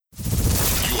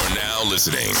now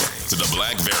listening to the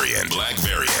Black Variant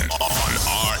on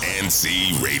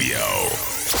RNC Radio.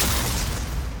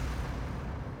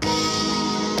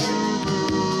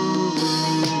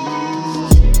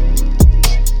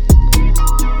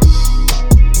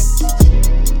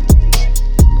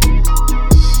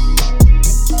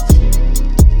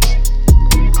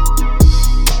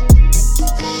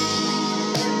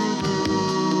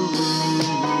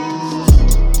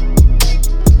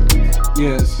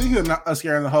 Yeah, speaking of not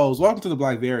scaring the hoes, welcome to the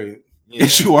Black Variant,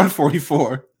 issue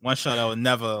 144. One show that would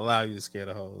never allow you to scare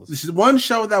the hoes. This is one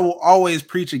show that will always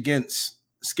preach against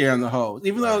scaring the hoes,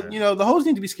 even though the hoes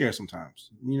need to be scared sometimes.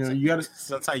 You gotta.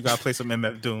 Sometimes you gotta play some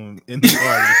MF Doom in the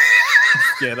party,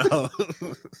 scare the hoes.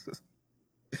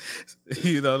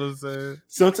 You know what I'm saying?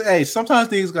 So, sometimes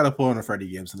niggas gotta pull on a Freddie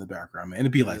Gibbs in the background, man. It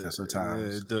be like that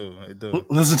sometimes. It do.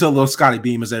 Listen to a little Scotty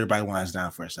Beam as everybody winds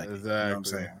down for a second. Exactly. You know what I'm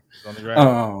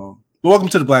saying? But welcome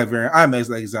to the Black Variant. I'm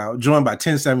Exile, joined by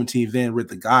 1017 Van Rit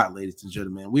the God, ladies and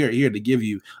gentlemen. We are here to give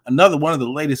you another one of the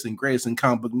latest and greatest in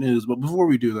comic book news. But before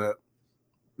we do that,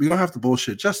 we don't have to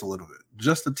bullshit just a little bit,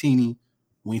 just a teeny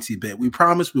weensy bit. We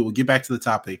promise we will get back to the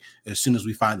topic as soon as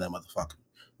we find that motherfucker.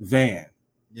 Van.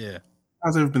 Yeah.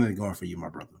 How's everything going for you, my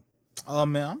brother? Oh,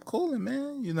 man, I'm cooling,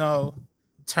 man. You know,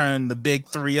 turn the big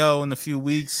 3-0 in a few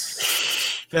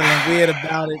weeks. Feeling weird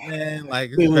about it, man. Like,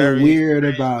 feeling weird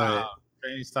about it.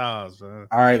 Strange times, man.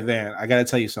 All right, Van, I got to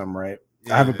tell you something, right?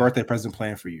 Yeah. I have a birthday present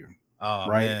planned for you. Oh,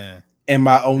 right? Man. And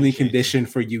my only condition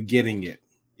for you getting it.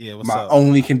 Yeah, what's my up?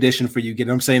 Only condition for you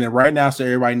getting I'm saying it right now so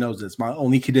everybody knows this. My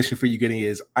only condition for you getting it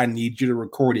is I need you to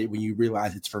record it when you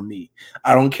realize it's for me.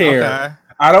 I don't care. Okay.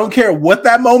 I don't care what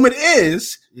that moment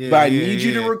is, but I need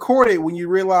you to record it when you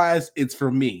realize it's for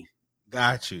me.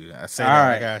 Got you. I say that.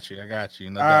 Right. I got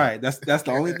you. No, all right. That's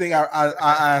the only thing I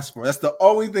asked for. That's the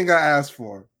only thing I asked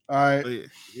for. All right.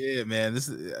 Yeah, man. This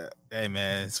is hey,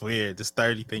 man. It's weird. This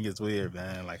 30 thing is weird,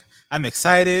 man. Like I'm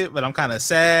excited, but I'm kind of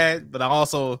sad. But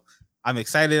I'm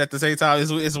excited at the same time.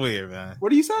 It's weird, man.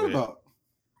 What are you sad about?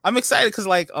 I'm excited because,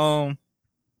 like, not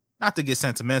to get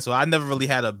sentimental, I never really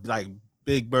had a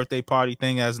big birthday party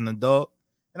thing as an adult,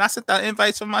 and I sent out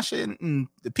invites for my shit, and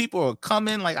the people are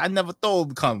coming. Like I never thought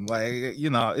would come. Like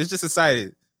it's just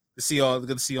excited to see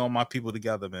all my people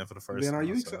together, man, for the first time. Are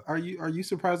you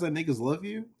surprised that niggas love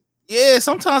you? Yeah,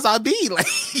 sometimes I be like,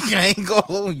 I ain't gonna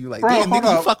hold you. Like, bro, damn,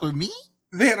 nigga, you fuck with me?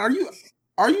 Then are you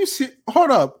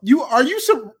hold up.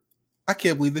 I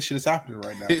can't believe this shit is happening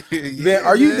right now. Then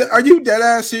are you dead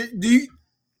ass shit?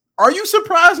 Are you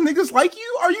surprised niggas like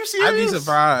you? Are you serious? I be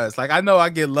surprised. Like I know I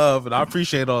get love and I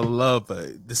appreciate all the love,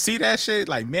 but to see that shit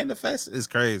like manifest is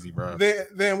crazy, bro.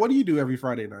 Then what do you do every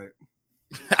Friday night?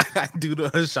 I do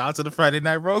the shout out to the Friday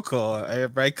night roll call.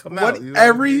 Everybody come out.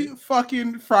 Every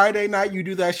fucking Friday night you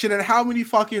do that shit. And how many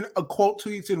fucking quote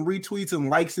tweets and retweets and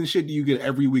likes and shit do you get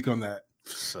every week on that?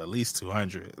 At least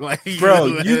 200. Like,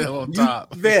 bro,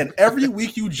 Van, every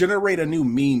week you generate a new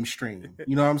meme stream.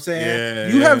 You know what I'm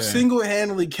saying? You have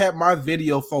single-handedly kept my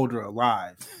video folder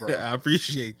alive, bro. Yeah, I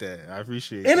appreciate that.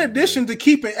 In addition to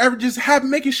keeping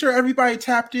making sure everybody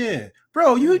tapped in.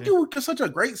 Bro, you do such a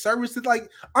great service that, like,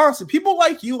 honestly, people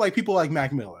like you, like people like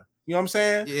Mac Miller. You know what I'm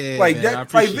saying? Yeah, like man, that. I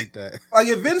appreciate that. Like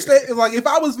if if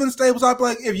I was Vince Staples, I'd be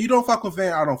like, if you don't fuck with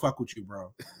Van, I don't fuck with you,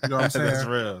 bro. You know what I'm saying? That's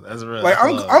real. Like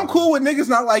I'm cool with niggas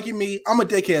not liking me. I'm a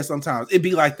dickhead sometimes. It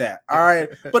be like that. All right.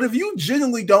 But if you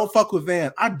genuinely don't fuck with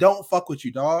Van, I don't fuck with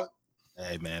you, dog.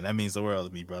 Hey man, that means the world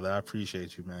to me, brother. I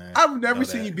appreciate you, man. I've never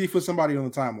seen you beef with somebody on the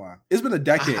timeline. It's been a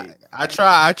decade. I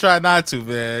try not to,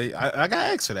 man. I got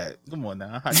X for that. Come on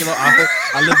now.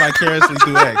 I live vicariously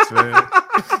through X, man.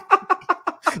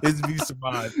 It's be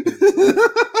survived.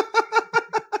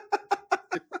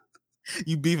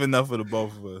 You beef enough for the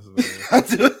both of us,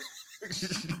 man.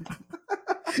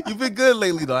 You've been good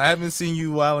lately, though. I haven't seen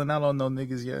you wilding out on no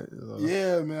niggas yet. So.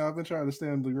 Yeah, man. I've been trying to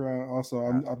stand the ground. Also,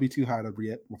 I'll be too high to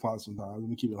reply sometimes. Let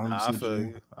me keep it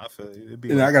 100%. I feel you.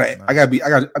 And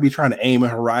I be trying to aim a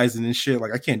horizon and shit.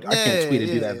 Like I can't tweet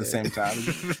and do that at the same time.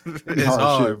 It's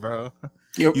hard, bro.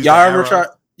 Y'all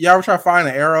ever try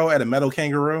finding an arrow at a metal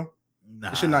kangaroo? Nah,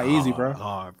 that shit not easy, bro.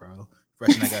 Hard, bro.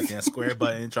 Pressing that goddamn square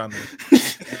button, trying to.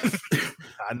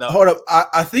 I know. Hold up.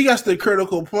 I think that's the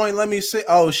critical point. Let me see.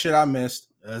 Oh shit, I missed.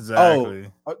 Exactly.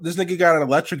 Oh, this nigga got an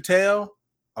electric tail.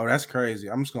 Oh, that's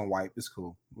crazy. I'm just gonna wipe. It's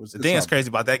cool. The thing that's crazy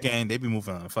about that game, they be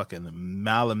moving a fucking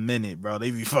mile a minute, bro. They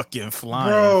be fucking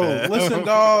flying. Bro, listen,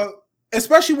 dog.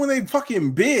 Especially when they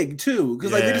fucking big too,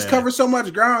 because like they just cover so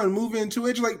much ground and move into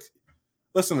it. Like,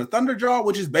 listen, a Thunderjaw,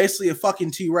 which is basically a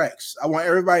fucking T-Rex. I want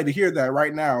everybody to hear that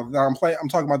right now. That I'm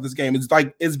talking about this game.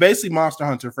 It's basically Monster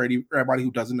Hunter for everybody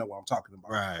who doesn't know what I'm talking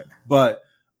about. Right. But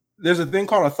there's a thing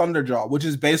called a thunderjaw, which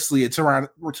is basically a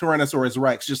Tyrannosaurus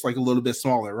Rex, just like a little bit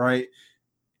smaller, right?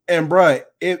 And bruh,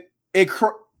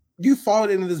 you fall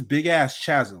into this big ass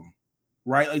chasm,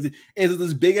 right? Like it's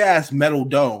this big ass metal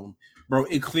dome, bro.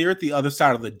 It cleared the other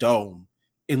side of the dome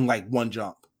in like one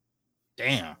jump.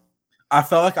 Damn. I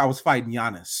felt like I was fighting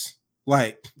Giannis.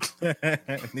 Like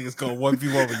niggas going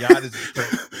 1v1 over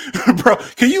Giannis. Bro,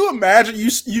 can you imagine you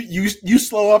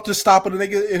slow up to stop a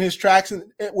nigga in his tracks and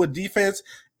with defense,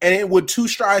 and with 2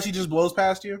 strides he just blows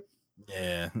past you?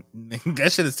 Yeah,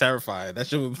 that shit is terrifying. That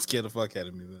shit would scare the fuck out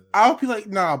of me, man. I'll be like,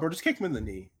 nah, bro, just kick him in the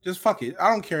knee. Just fuck it.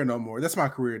 I don't care no more. That's my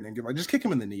career, nigga. Like, just kick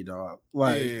him in the knee, dog.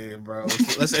 Like, yeah, bro.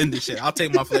 Let's end this shit. I'll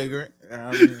take my flagrant.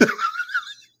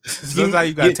 Sometimes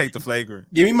you gotta take the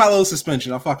flagrant. Give me my little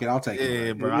suspension. I'll take it.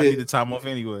 Yeah, bro. I need the time off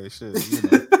anyway. Shit, you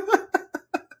know.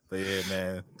 But yeah,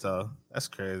 man. So that's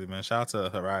crazy, man. Shout out to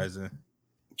Horizon.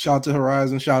 Shout out to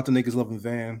Horizon. Shout out to niggas loving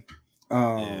Van.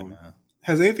 Yeah, man.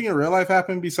 Has anything in real life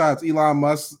happened besides Elon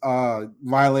Musk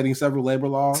violating several labor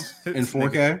laws in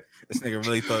 4K? This nigga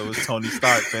really thought it was Tony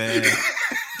Stark, man.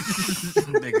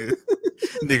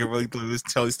 nigga really thought it was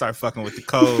Tony Stark fucking with the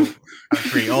code.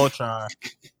 Create Ultron.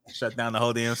 Shut down the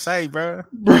whole damn site, bro.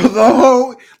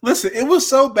 Listen, it was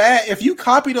so bad. If you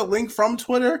copied a link from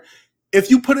Twitter,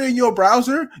 if you put it in your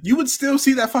browser, you would still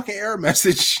see that fucking error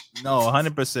message. No,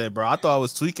 100%, bro. I thought I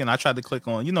was tweaking. I tried to click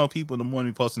on, people in the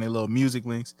morning posting their little music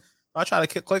links. I try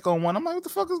to click on one. I'm like, what the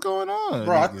fuck is going on?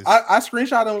 Bro, I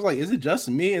screenshot it and was like, is it just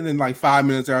me? And then like 5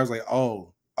 minutes there, I was like,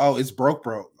 oh, it's broke.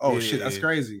 Oh, shit, that's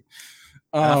crazy.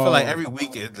 I feel like every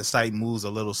week the site moves a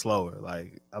little slower.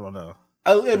 Like, I don't know.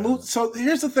 It moves. So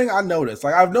here's the thing I noticed.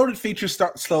 Like, I've noted features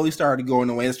slowly started going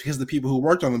away. It's because the people who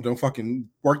worked on them don't fucking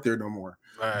work there no more.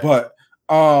 Right. But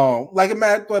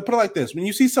put it like this. When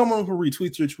you see someone who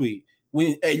retweets your tweet,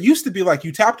 when it used to be like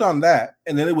you tapped on that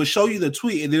and then it would show you the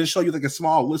tweet and then it show you like a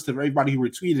small list of everybody who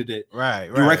retweeted it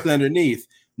directly underneath.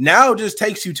 Now it just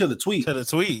takes you to the tweet.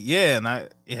 Yeah.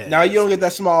 Now you don't get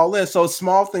that small list. So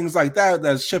small things like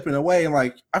that's shipping away. And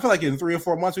like I feel like in 3 or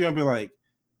 4 months we're gonna be like,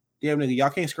 damn nigga, y'all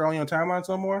can't scroll on your timelines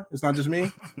no more. It's not just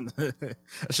me. That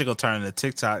shit gonna turn into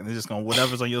TikTok and it's just gonna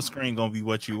whatever's on your screen gonna be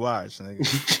what you watch.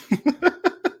 Nigga.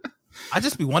 I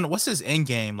just be wondering what's his end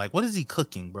game? Like, what is he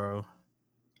cooking, bro?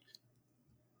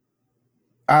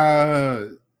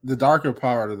 The darker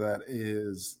part of that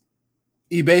is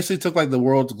he basically took like the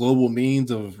world's global means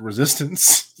of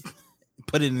resistance,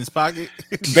 put it in his pocket.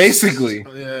 Basically,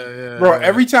 yeah, bro. Yeah.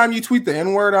 Every time you tweet the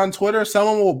N-word on Twitter,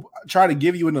 someone will try to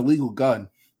give you an illegal gun.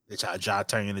 They try to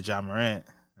turn you into Ja Morant.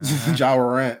 Ja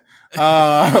Morant.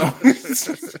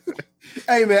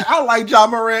 Hey man, I like Ja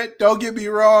Morant. Don't get me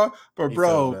wrong, but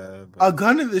bro, so bad, a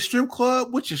gun in the strip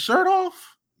club with your shirt off.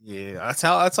 Yeah, I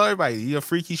tell everybody you're a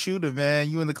freaky shooter,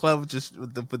 man. You in the club with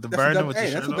the burner with your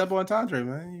shirt that's a double entendre,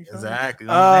 man. Exactly.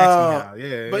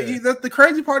 But the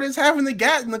crazy part is having the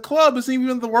gat in the club is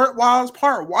even the wildest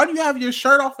part. Why do you have your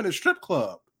shirt off in a strip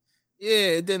club?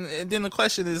 Yeah, and then the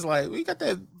question is like, we got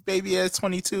that baby ass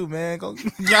 22, man. Go, you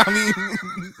know what I mean?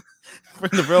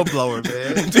 Bring the real blower,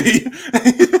 man.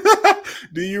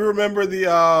 Do you remember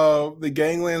the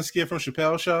Gangland skit from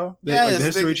Chappelle's Show? Yes, the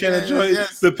History Channel joint.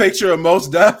 Yes. The picture of Mos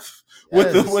Def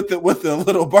with the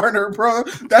little burner, bro.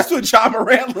 That's what Ja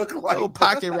Morant looked like. Little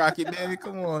pocket rocket, man.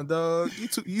 Come on, dog. You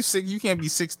can't be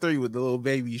 6'3" with the little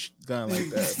baby gun like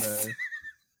that, man.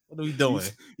 What are we doing?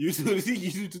 You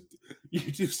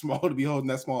too small to be holding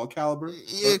that small caliber.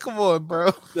 Yeah, come on,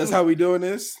 bro. That's how we doing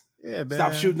this. Yeah, man.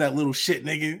 Stop shooting that little shit,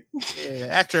 nigga. Yeah,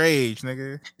 at your age,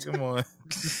 nigga. Come on.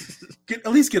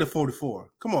 At least get a 44.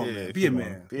 Come on, man. Be a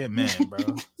man. Be a man, bro.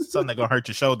 Something that gonna hurt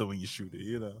your shoulder when you shoot it,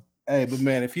 you know. Hey, but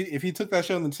man, if he took that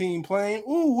shit on the team playing,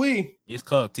 he's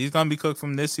cooked. He's gonna be cooked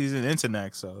from this season into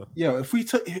next. So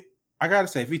I gotta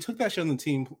say, if he took that shit on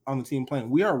the team playing,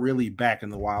 we are really back in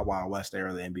the Wild Wild West era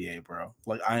of the NBA, bro.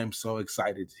 Like I am so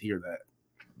excited to hear that.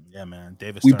 Yeah, man.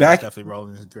 David Stern is definitely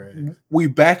rolling his grave. We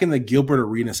back in the Gilbert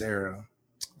Arenas era.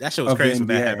 That shit was crazy when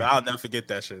that happened. I'll never forget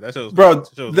that shit. That shit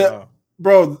was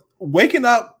bro, waking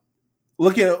up,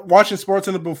 watching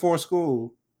SportsCenter before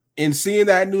school and seeing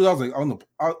that news, I was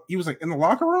like, he was like in the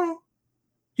locker room.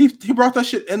 He brought that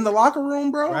shit in the locker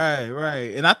room, bro.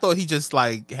 Right. And I thought he just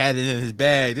like had it in his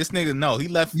bag. This nigga, no, he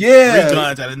left 3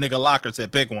 guns at a nigga locker,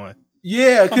 said pick one.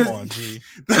 Yeah, because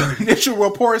the initial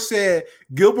report said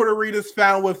Gilbert Arenas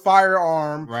found with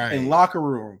firearm in locker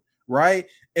room, right?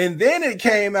 And then it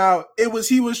came out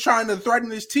he was trying to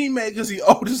threaten his teammate because he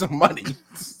owed him some money.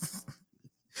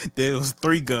 There was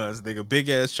 3 guns, nigga, big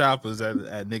ass choppers at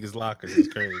niggas' lockers.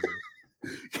 It's crazy.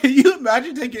 Can you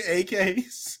imagine taking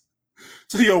AKs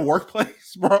to your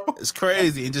workplace, bro? It's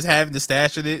crazy, and just having to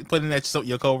stash it, putting that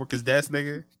your coworker's desk,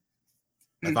 nigga.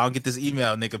 If I don't get this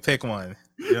email, nigga, pick one.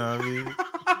 You know what I mean?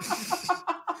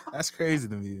 That's crazy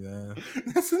to me, man.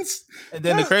 And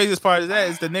then the craziest part of that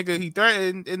is the nigga he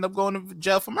threatened ended up going to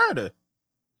jail for murder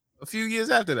a few years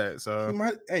after that. So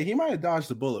he might have dodged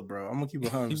the bullet, bro. I'm gonna keep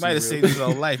it 100%. He might have saved his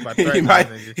whole life by threatening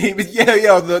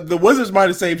the Wizards might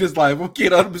have saved his life. I'm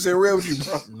kidding, 100% real with you,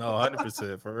 bro. No,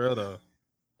 100% for real though.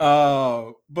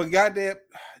 But goddamn,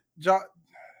 John,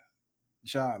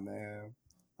 man,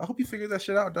 I hope you figure that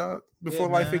shit out, dog. Before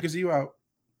life figures you out.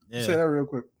 Yeah. Say that real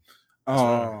quick.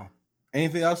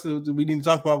 Anything else that we need to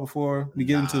talk about before we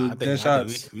get into dead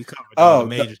shots? We covered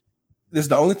major. This is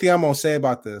the only thing I'm gonna say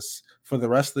about this for the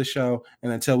rest of the show,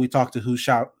 and until we talk to who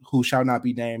shall not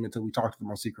be named, until we talk to them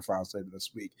on Secret Files later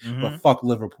this week. Mm-hmm. But fuck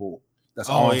Liverpool. That's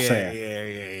all I'm saying.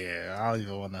 Yeah. I don't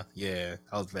even wanna. Yeah,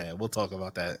 that was bad. We'll talk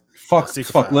about that. Fuck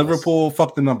Liverpool.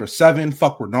 Fuck the number 7.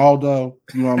 Fuck Ronaldo.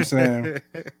 You know what I'm saying?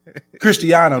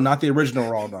 Cristiano, not the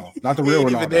original Ronaldo, not the real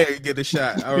Ronaldo. Even there, get a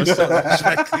shot. I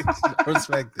respect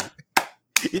it.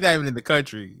 He's not even in the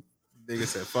country. Nigga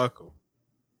said, fuck him.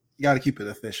 You got to keep it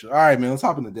official. All right, man. Let's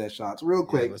hop into dead shots real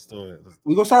quick. Yeah, let's do it.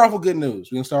 We're going to start off with good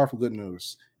news.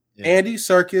 Yeah. Andy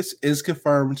Serkis is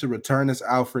confirmed to return as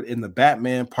Alfred in the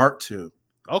Batman Part 2.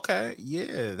 Okay.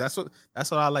 Yeah. That's what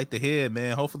I like to hear,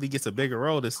 man. Hopefully he gets a bigger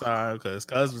role this time because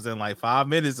Cuz was in like 5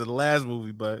 minutes of the last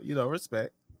movie, but,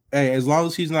 respect. Hey, as long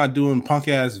as he's not doing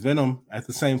punk-ass Venom at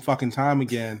the same fucking time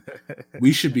again,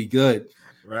 we should be good.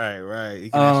 Right. He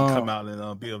can actually come out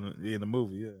and be in the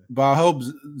movie, yeah. But I hope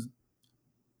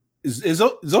is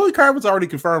Zoe Kravitz's already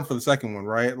confirmed for the second one,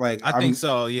 right? Like I think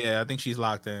so, yeah. I think she's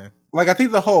locked in. Like I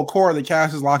think the whole core of the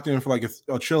cast is locked in for like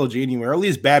a trilogy anyway, or at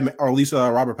least Batman, or at least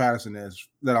Robert Pattinson is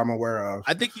that I'm aware of.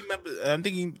 I think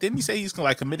didn't he say he's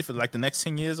like committed for like the next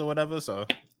 10 years or whatever? So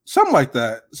something like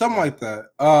that.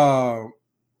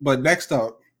 But next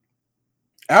up,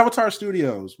 Avatar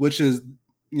Studios, which is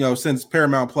since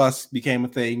Paramount Plus became a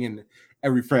thing and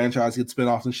every franchise gets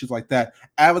spin-offs and shit like that,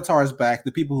 Avatar is back.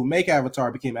 The people who make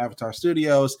Avatar became Avatar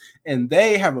Studios, and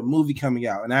they have a movie coming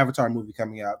out, an Avatar movie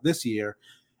coming out this year,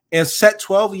 and set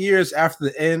 12 years after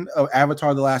the end of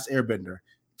Avatar: The Last Airbender.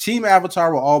 Team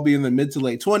Avatar will all be in the mid to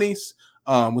late 20s,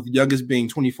 with the youngest being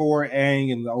 24,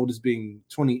 Aang, and the oldest being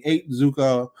 28,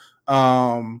 Zuko.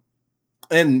 And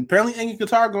apparently Aang and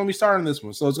Katara are going to be starting this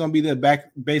one, so it's going to be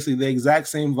basically the exact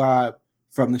same vibe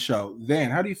from the show. Then,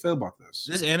 how do you feel about this?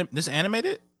 This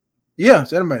animated? Yeah,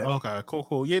 it's animated. Okay,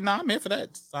 cool. Yeah, I'm here for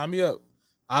that. Sign me up.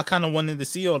 I kind of wanted to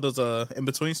see all those in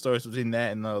between stories between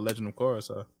that and Legend of Korra,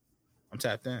 so I'm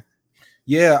tapped in.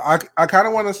 Yeah, I kind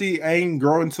of want to see Aang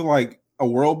grow into like a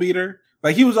world beater.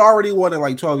 Like he was already one at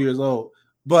like 12 years old,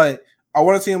 but I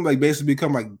want to see him like basically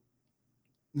become like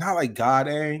not like God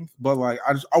Aang, but like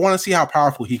I want to see how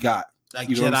powerful he got. Like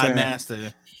Jedi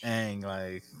Master Aang,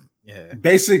 like. Yeah,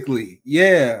 basically,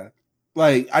 yeah.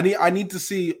 Like I need to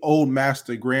see old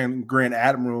Master Grand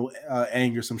Admiral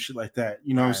Aang or some shit like that.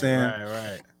 You know what I'm saying?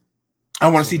 Right. I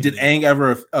want to see, did Aang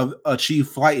ever achieve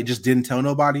flight? It just didn't tell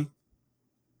nobody.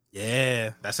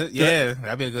 Yeah, that's it. Yeah,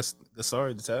 that'd be a good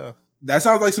story to tell. That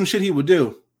sounds like some shit he would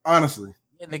do. Honestly,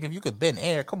 yeah, nigga, if you could bend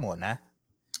air, come on now.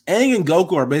 Aang and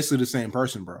Goku are basically the same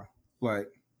person, bro. Like,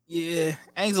 yeah,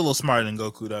 Aang's a little smarter than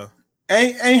Goku though.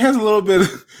 Aang has a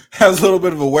little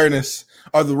bit of awareness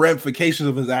of the ramifications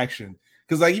of his action.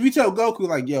 Because like if you tell Goku,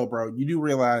 like, yo, bro, you do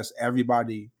realize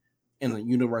everybody in the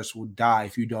universe will die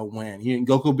if you don't win.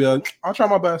 Goku will be like, I'll try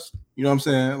my best. You know what I'm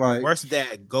saying? Like, worse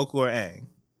dad, Goku or Aang?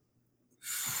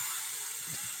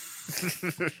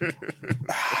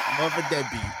 More of a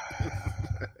deadbeat.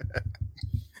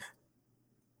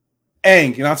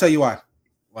 Aang, and I'll tell you why.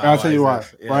 I'll tell you why.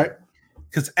 Yeah. Right?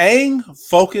 Because Aang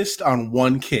focused on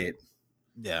one kid.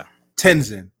 Yeah.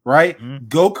 Tenzin, right? Mm-hmm.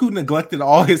 Goku neglected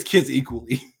all his kids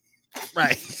equally.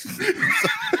 Right.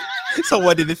 So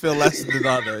what did it feel less than the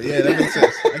other? Yeah, that makes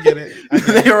sense. I get it.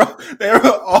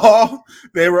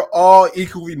 They were all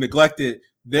equally neglected.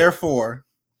 Therefore,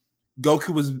 Goku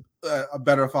was a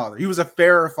better father. He was a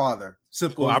fairer father.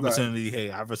 Simple opportunity.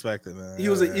 Hey, I respect it, man. He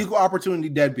was an equal opportunity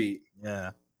deadbeat. Yeah.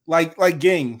 Like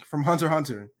Ging from Hunter x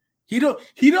Hunter. He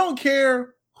don't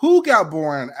care who got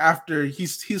born after he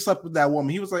slept with that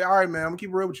woman. He was like, all right, man, I'm gonna keep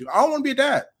it real with you. I don't want to be a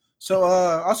dad. So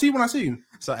I'll see you when I see you.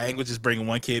 So Aang was just bringing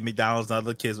one kid McDonald's, and the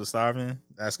other kids were starving.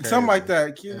 That's crazy. Something like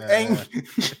that. Yeah.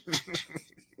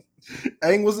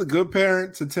 Aang was a good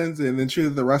parent to Tenzin and then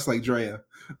treated the rest like Drea.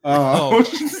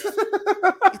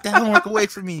 Get that homework away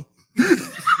from me.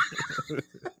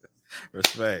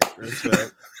 Respect.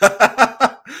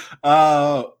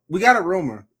 We got a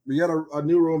rumor. We got a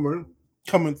new rumor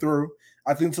coming through.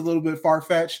 I think it's a little bit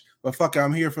far-fetched, but fuck it,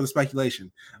 I'm here for the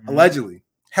speculation. Mm-hmm. Allegedly,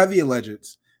 heavy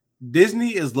alleged,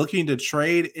 Disney is looking to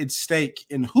trade its stake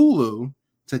in Hulu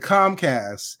to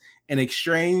Comcast in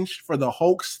exchange for the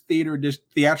Hulk's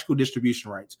theatrical distribution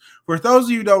rights. For those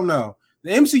of you who don't know,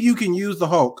 the MCU can use the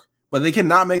Hulk, but they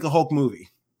cannot make a Hulk movie.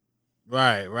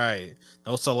 Right.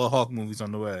 No solo Hulk movies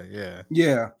on the way.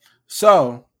 Yeah.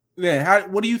 So,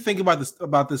 what do you think about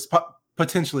this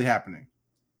potentially happening?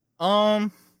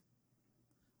 I'm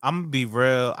gonna be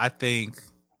real. I think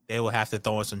they will have to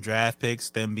throw in some draft picks,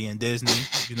 them being Disney.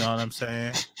 You know what I'm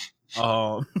saying?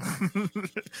 Because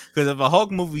if a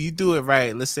Hulk movie, you do it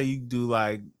right. Let's say you do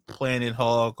like Planet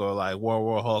Hulk or like World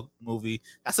War Hulk movie.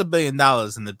 That's $1 billion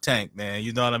in the tank, man.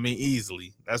 You know what I mean?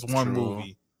 Easily. That's one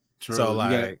movie. True. So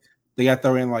like. They got to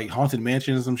throw in like Haunted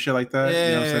Mansion and some shit like that. Yeah,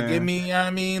 you know what I'm saying? give me. You know what I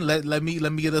mean,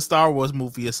 let me get a Star Wars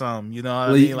movie or something. You know what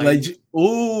I mean? Like,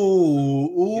 ooh,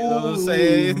 you know what I'm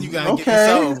saying? You gotta get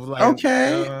yourself. Like,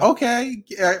 okay.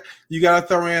 You gotta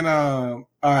throw in. All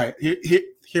right,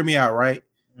 hear me out. Right?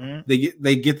 Mm-hmm.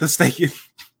 They get the stake. Can't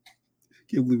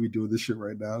believe we're doing this shit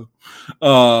right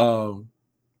now.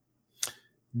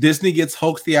 Disney gets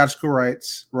Hulk theatrical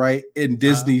rights, right? And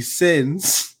Disney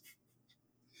sends.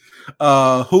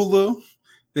 Hulu,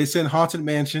 they send Haunted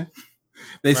Mansion,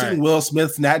 they send Will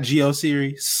Smith's Nat Geo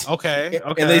series, okay,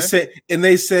 and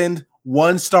they send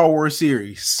one Star Wars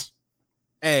series.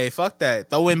 Hey, fuck that!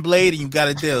 Throw in Blade and you got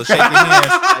a deal. Shake your hands.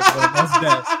 What's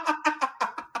that?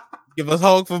 Give us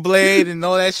Hulk for Blade and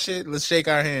all that shit. Let's shake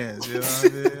our hands. You know what I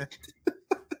mean?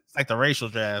 It's like the racial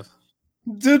draft.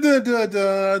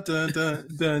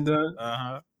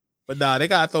 But nah, they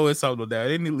gotta throw in something there.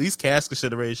 They need at least cast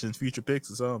considerations, future picks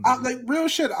or something. Like real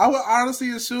shit. I would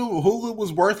honestly assume Hulu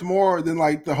was worth more than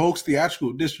like the Hulk's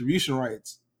theatrical distribution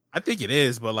rights. I think it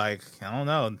is, but like I don't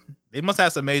know. They must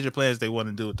have some major plans they want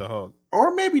to do with the Hulk,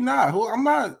 or maybe not. I'm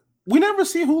not. We never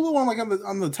see Hulu on like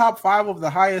on the top 5 of the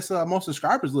highest most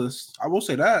subscribers list. I will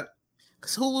say that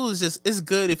because Hulu is it's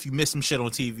good if you miss some shit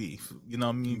on TV. You know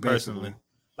what I mean? Personally.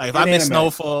 Like if I miss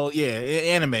Snowfall,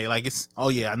 anime. Like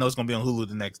I know it's gonna be on Hulu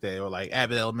the next day, or like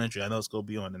Abbott Elementary, I know it's gonna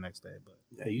be on the next day. But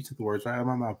yeah, you took the words right out of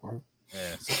my mouth, bro.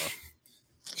 Yeah, so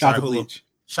shout out to Bleach.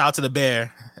 Shout out to the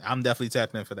Bear. I'm definitely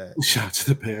tapping in for that. Shout out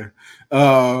to the Bear.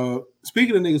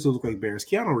 Speaking of niggas who look like bears,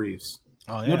 Keanu Reeves.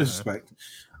 Oh yeah, no disrespect.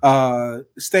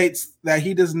 States that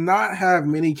he does not have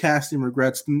many casting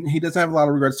regrets. He doesn't have a lot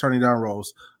of regrets turning down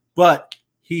roles, but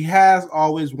he has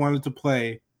always wanted to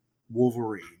play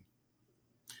Wolverine.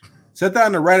 Said that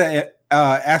on the Reddit.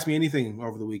 Ask me anything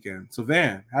over the weekend. So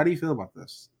Van, how do you feel about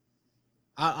this?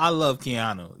 I love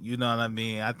Keanu. You know what I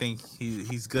mean? I think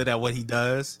he's good at what he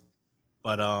does,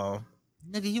 but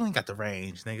nigga, you ain't got the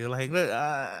range, nigga. Like, look,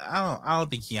 I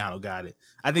don't think Keanu got it.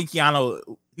 I think Keanu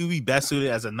he'd be best suited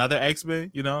as another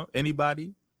X-Men. You know,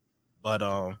 anybody. But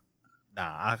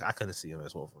I couldn't see him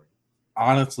as Wolverine.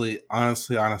 Honestly,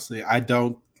 I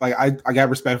don't like. I got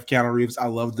respect for Keanu Reeves. I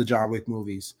love the John Wick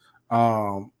movies.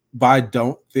 But I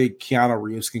don't think Keanu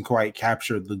Reeves can quite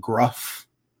capture the gruff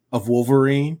of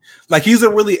Wolverine. Like he's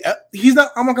not.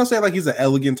 I'm not gonna say like he's an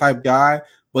elegant type guy,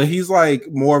 but he's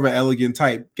like more of an elegant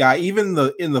type guy. Even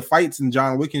in the fights in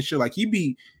John Wick and shit, like he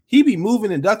be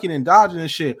moving and ducking and dodging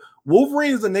and shit.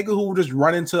 Wolverine is a nigga who will just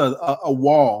run into a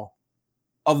wall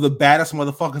of the baddest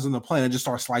motherfuckers on the planet and just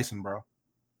start slicing, bro.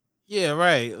 Yeah,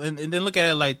 right. And then look at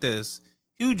it like this: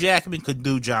 Hugh Jackman could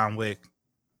do John Wick.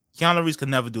 Keanu Reeves could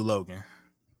never do Logan.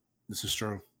 This is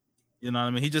true. You know what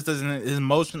I mean? He just doesn't. His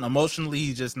emotionally,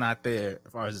 he's just not there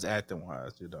as far as his acting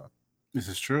wise. You know. This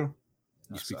is true.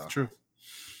 You speak the truth.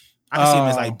 I can see him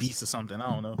as like Beast or something. I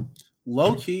don't know.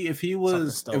 Low key, if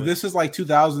this is like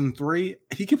 2003,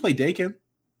 he could play Dakin.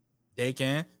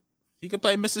 Dakin. He could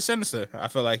play Mr. Sinister. I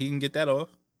feel like he can get that off.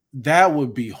 That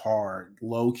would be hard.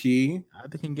 Low key. I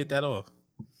think he can get that off.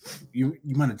 You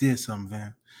might have did something,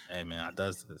 man. Hey man, I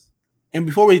does this. And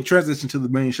before we transition to the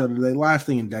main show today, last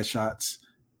thing in Death Shots,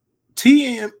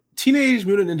 Teenage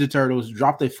Mutant Ninja Turtles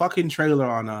dropped a fucking trailer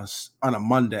on us on a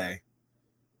Monday,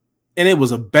 and it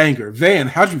was a banger. Van,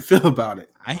 how'd you feel about it?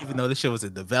 I didn't even know this shit was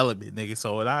in development, nigga.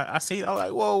 So when I see, I'm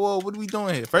like, whoa, what are we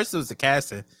doing here? First, it was the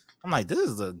casting. I'm like, this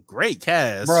is a great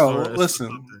cast, bro.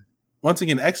 Listen, once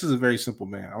again, X is a very simple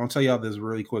man. I want to tell y'all this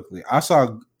really quickly. I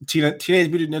saw Teenage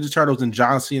Mutant Ninja Turtles and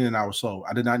John Cena, and I was sold.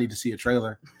 I did not need to see a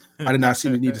trailer. I did not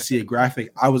need to see a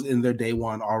graphic. I was in there day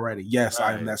one already. Yes,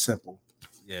 right. I am that simple.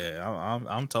 Yeah,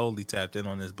 I'm totally tapped in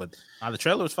on this, but the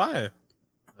trailer was fire.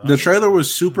 The trailer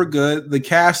was super good. The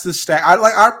cast is stacked.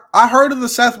 I heard of the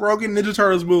Seth Rogen Ninja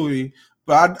Turtles movie,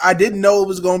 but I didn't know it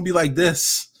was going to be like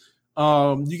this.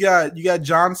 You got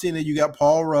John Cena, you got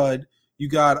Paul Rudd, you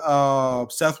got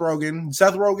Seth Rogen.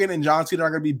 Seth Rogen and John Cena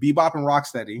are going to be Bebop and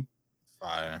Rocksteady.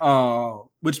 Fire.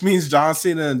 which means John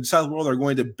Cena and Seth Rollins are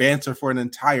going to banter for an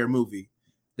entire movie.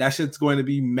 That shit's going to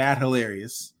be mad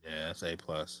hilarious. Yeah, that's A+.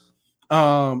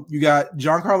 You got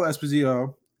Giancarlo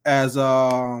Esposito as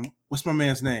what's my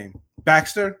man's name?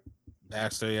 Baxter.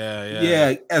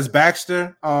 Yeah, as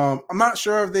Baxter. I'm not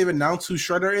sure if they've announced who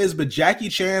Shredder is, but Jackie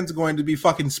Chan's going to be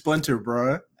fucking Splinter,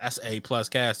 bro. That's A+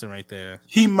 casting right there.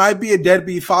 He might be a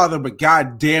deadbeat father, but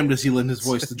god damn does he lend his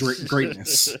voice to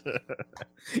greatness.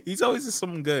 He's always just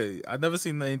something good. I've never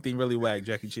seen anything really whack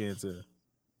Jackie Chan to.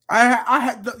 I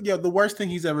had the worst thing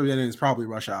he's ever been in is probably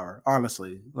Rush Hour,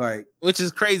 honestly. Like, which is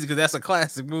crazy because that's a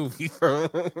classic movie, bro.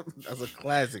 That's a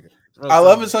classic. I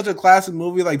love it's such a classic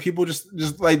movie. Like, people just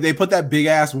like they put that big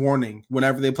ass warning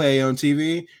whenever they play it on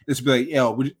TV. Just be like,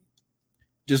 yo,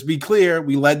 just be clear,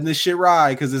 we letting this shit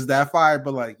ride because it's that fire.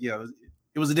 But like, yo,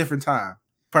 it was a different time.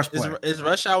 Press play. Is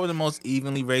Rush Hour the most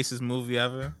evenly racist movie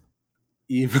ever?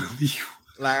 Evenly.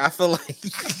 Like, I feel like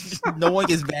no one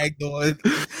gets bagged on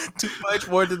too much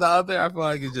more than the other. I feel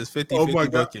like it's just 50-50. Oh my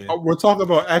god, we're talking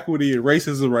about equity and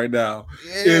racism right now.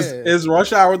 Yeah. Is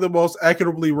Rush Hour the most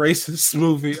equitably racist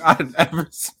movie I've ever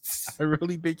seen? I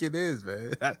really think it is,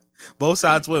 man. Both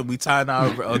sides win. We tie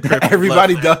our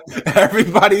everybody does.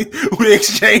 Everybody we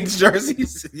exchange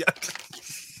jerseys. Yeah.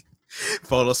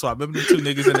 Photo swap. Remember the two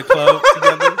niggas in the club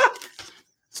together?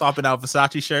 Swapping out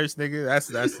Versace shirts, nigga.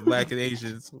 That's Black and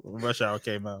Asians when Rush Hour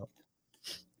came out.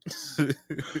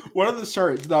 What are the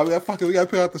shirts? No, we gotta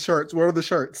pick out the shirts. What are the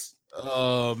shirts?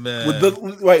 Oh man. With the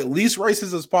least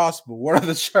racist as possible. What are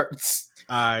the shirts?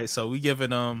 All right, so we giving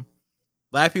them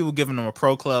black people giving them a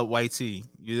Pro Club white tee.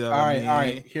 You know all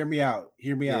right. Hear me out.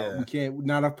 Yeah. We can't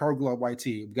not a Pro Club white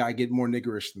tee. We gotta get more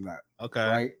niggerish than that. Okay.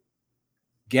 Right.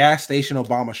 Gas station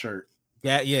Obama shirt.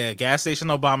 Yeah, gas station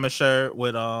Obama shirt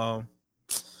with what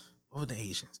would the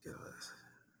Asians give us?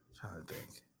 I'm trying to think.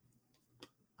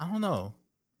 I don't know.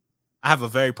 I have a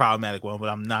very problematic one, but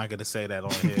I'm not gonna say that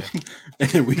on here.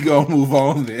 And we gonna move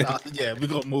on then. Yeah, we're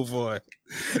gonna move on.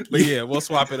 But yeah, we'll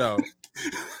swap it out.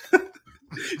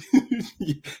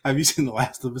 Have you seen The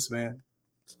Last of Us, man?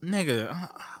 Nigga,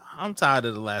 I'm tired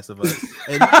of The Last of Us.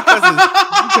 And because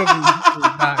it's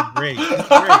not great. It's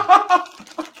great.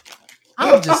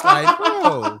 I'm just like,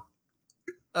 bro,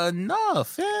 enough,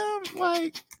 fam.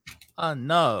 Like,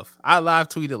 enough. I live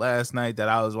tweeted last night that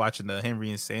I was watching the Henry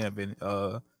and Sam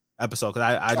episode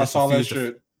because I just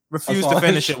refused to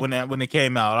finish it when it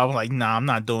came out. I was like, nah, I'm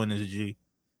not doing this, G.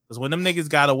 Because when them niggas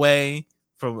got away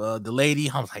from the lady,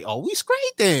 I was like, oh, we straight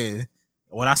then.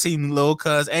 When I seen Lil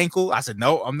Cuz ankle, I said,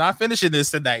 no, I'm not finishing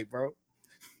this tonight, bro.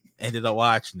 Ended up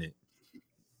watching it.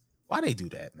 Why they do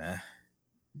that, man?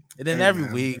 And then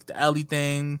every week, the Ellie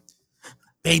thing,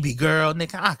 baby girl,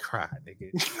 nigga, I cried,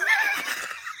 nigga.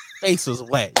 Face was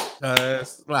wet.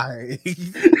 Like,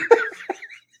 these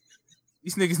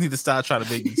niggas need to stop trying to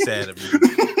make me sad of me.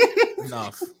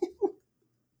 Enough.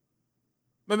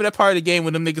 Remember that part of the game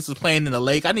when them niggas was playing in the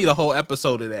lake? I need a whole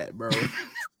episode of that, bro.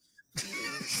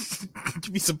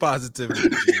 Give me some positivity.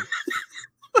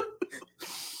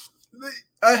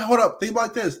 Hey, hold up. Think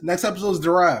about this. Next episode is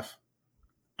Giraffe.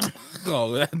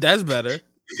 Oh, that's better.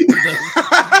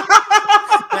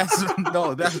 That's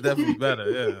definitely better.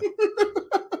 Yeah.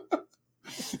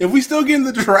 If we still get in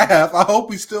the Giraffe, I hope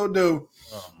we still do.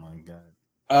 Oh my god.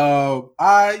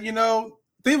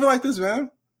 Think of it like this,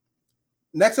 man.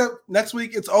 Next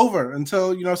week it's over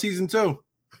until season 2.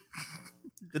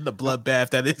 In the bloodbath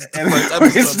that is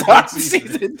the first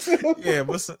season 2. Yeah,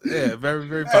 very,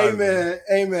 very positive.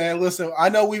 Hey man, listen, I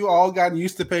know we've all gotten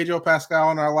used to Pedro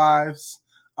Pascal in our lives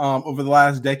over the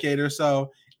last decade or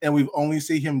so, and we've only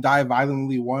seen him die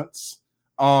violently once.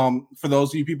 For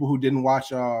those of you people who didn't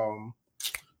watch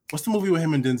what's the movie with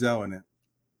him and Denzel in it?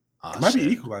 It might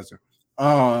be Equalizer.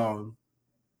 But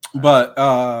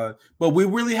we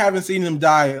really haven't seen him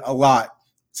die a lot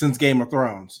since Game of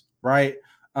Thrones, right?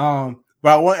 But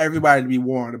I want everybody to be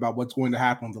warned about what's going to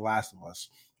happen with The Last of Us.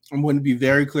 I'm going to be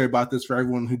very clear about this for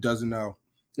everyone who doesn't know.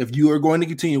 If you are going to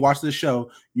continue to watch this show,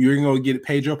 you're going to get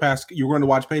Pedro Pascal. You're going to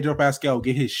watch Pedro Pascal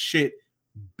get his shit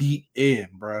beat in,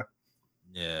 bro.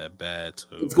 Yeah, bad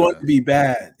too. It's going to be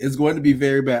bad. It's going to be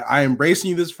very bad. I am bracing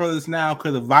you for this now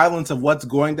because the violence of what's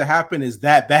going to happen is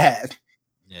that bad.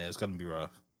 Yeah, it's going to be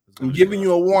rough. I'm giving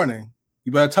you a warning.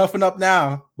 You better toughen up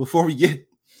now before we get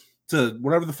to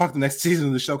whatever the fuck the next season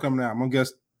of the show coming out. I'm gonna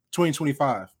guess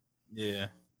 2025. Yeah.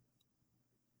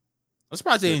 I'm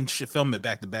surprised they didn't film it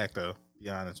back to back though. To be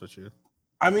honest with you.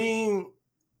 I mean,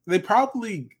 they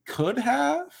probably could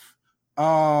have.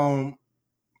 But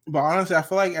honestly, I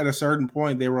feel like at a certain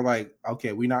point they were like,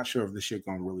 okay, we're not sure if this shit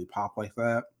gonna really pop like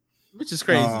that. Which is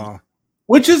crazy.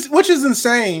 Which is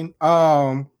insane.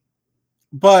 But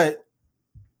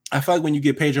I feel like when you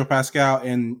get Pedro Pascal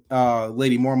and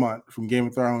Lady Mormont from Game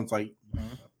of Thrones, like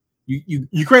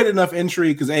you create enough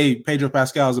intrigue because Pedro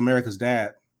Pascal is America's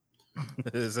dad.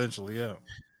 Essentially, yeah.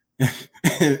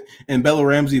 And Bella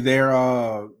Ramsey, they're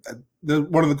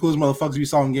one of the coolest motherfuckers we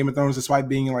saw in Game of Thrones, despite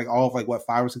being in like all of like what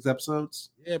 5 or 6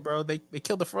 episodes. Yeah, bro, they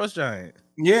killed the Frost Giant.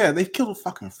 Yeah, they killed a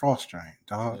fucking Frost Giant,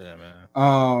 dog. Yeah,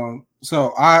 man.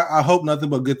 So I hope nothing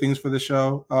but good things for the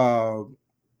show.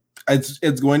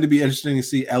 It's going to be interesting to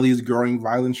see Ellie's growing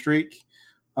violent streak,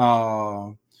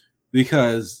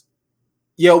 because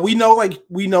we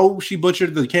know she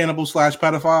butchered the cannibal /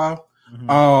 pedophile.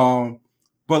 Mm-hmm.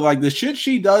 But like the shit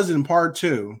she does in part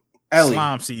 2, Ellie,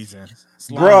 slime season,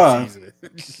 bruh.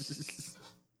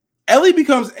 Ellie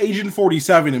becomes Agent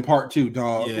 47 in part 2,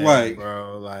 dog. Yeah, like,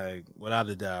 bro, like without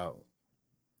a doubt.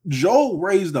 Joel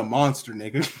raised a monster,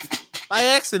 nigga. By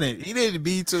accident. He didn't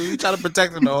be to. He tried to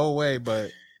protect him the whole way,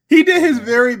 but he did his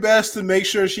very best to make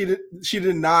sure she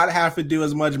did not have to do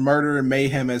as much murder and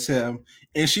mayhem as him.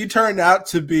 And she turned out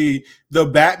to be the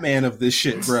Batman of this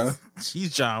shit, bro.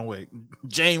 She's John Wick.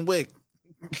 Jane Wick.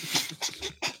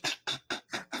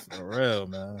 For real,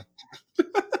 man.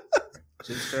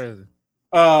 She's crazy.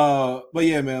 But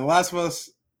yeah, man, Last of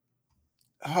Us.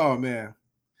 Oh man.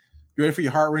 You ready for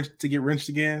your heart to get wrenched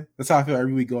again? That's how I feel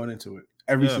every week going into it.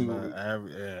 Every single week.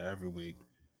 Every week.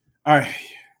 All right.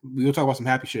 We're gonna talk about some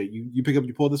happy shit. You pick up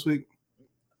your pull this week?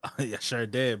 Yeah, sure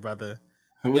did, brother.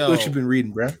 What you been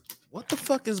reading, bro? What the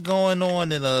fuck is going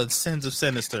on in Sins of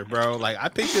Sinister, bro? Like, I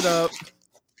picked it up.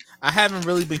 I haven't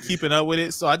really been keeping up with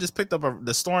it, so I just picked up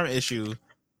the Storm issue.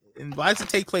 And why does it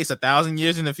take place 1,000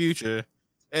 years in the future?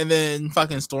 And then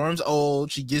fucking Storm's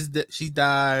old. She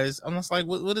dies. I'm just like,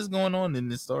 what is going on in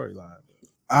this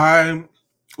storyline?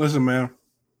 Listen, man.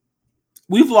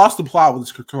 We've lost the plot with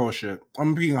this Krakoa shit.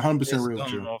 I'm being 100% real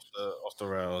with you. Off the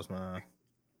rails, man.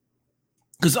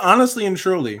 Because honestly and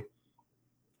truly,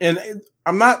 and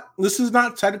this is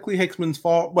not technically Hickman's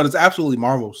fault, but it's absolutely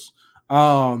Marvel's.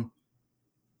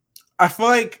 I feel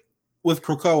like with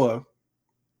Krakoa,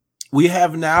 we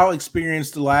have now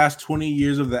experienced the last 20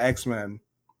 years of the X-Men,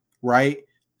 right?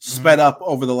 Sped up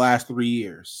over the last 3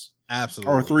 years.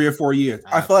 Absolutely. Or 3 or 4 years.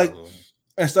 Absolutely. I feel like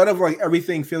instead of like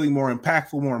everything feeling more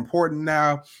impactful, more important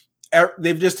now,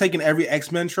 they've just taken every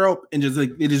X-Men trope and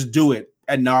they just do it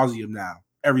ad nauseum now.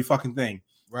 Every fucking thing.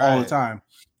 Right. All the time.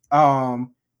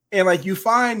 And like you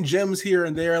find gems here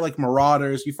and there, like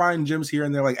Marauders. You find gems here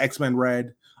and there, like X-Men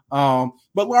Red. But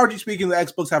largely speaking, the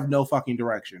X books have no fucking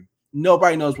direction.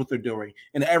 Nobody knows what they're doing.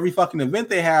 And every fucking event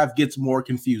they have gets more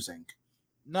confusing.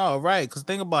 No, right. Because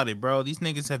think about it, bro. These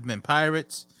niggas have been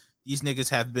pirates. These niggas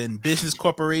have been business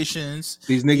corporations.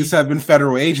 These niggas have been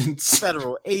federal agents.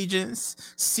 Federal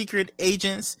agents. Secret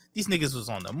agents. These niggas was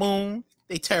on the moon.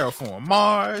 They terraform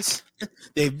Mars.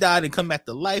 They've died and come back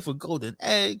to life with golden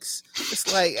eggs.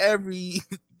 It's like I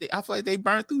feel like they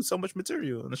burned through so much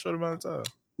material in a short amount of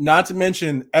time. Not to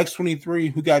mention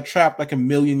X-23, who got trapped like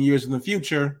 1,000,000 years in the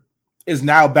future, is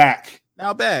now back.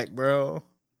 Now back, bro.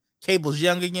 Cable's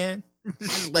young again.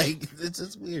 Like, it's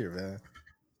just weird, man.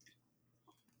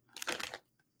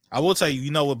 I will tell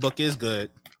you, what book is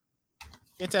good?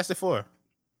 Fantastic Four.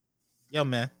 Yo,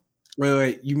 man.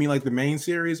 Wait. You mean like the main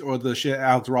series or the shit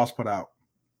Alex Ross put out?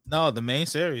 No, the main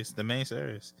series. The main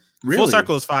series. Really? Full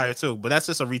Circle is fire too, but that's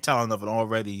just a retelling of an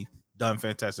already done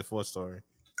Fantastic Four story.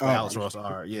 Alex Ross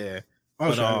art, yeah.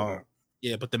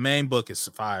 But the main book is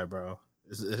fire, bro.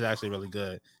 It's actually really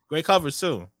good. Great covers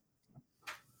too.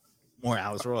 More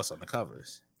Alex Ross on the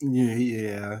covers.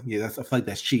 Yeah. I feel like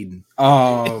that's cheating.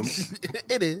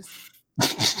 It is.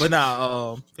 But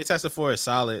Fantastic Four is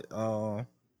solid.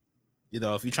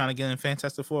 If you're trying to get in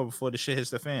Fantastic Four before the shit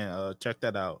hits the fan, check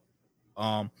that out.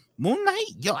 Moon Knight,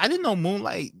 I didn't know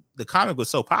Moonlight, the comic, was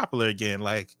so popular again.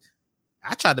 Like,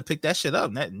 I tried to pick that shit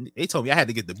up. They told me I had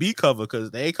to get the B cover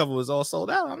because the A cover was all sold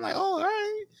out. I'm like, oh, all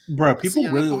right. Bro, people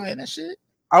really buying that shit.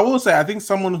 I will say, I think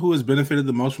someone who has benefited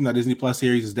the most from that Disney Plus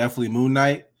series is definitely Moon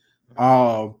Knight.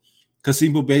 Because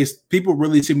people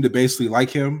really seem to basically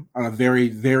like him on a very,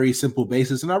 very simple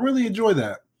basis, and I really enjoy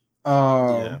that.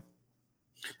 I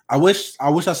wish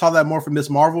I saw that more from Miss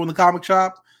Marvel in the comic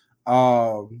shop.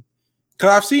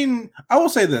 Because I will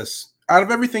say this, out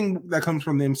of everything that comes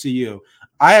from the MCU,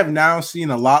 I have now seen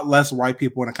a lot less white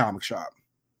people in a comic shop.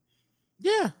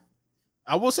 Yeah.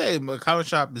 I will say the comic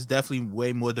shop is definitely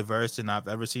way more diverse than I've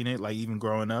ever seen it, like even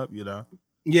growing up,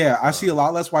 Yeah, I see a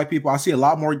lot less white people. I see a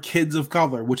lot more kids of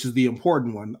color, which is the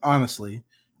important one, honestly.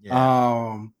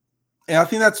 Yeah. And I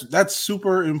think that's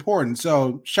super important.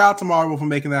 So shout out to Marvel for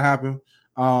making that happen.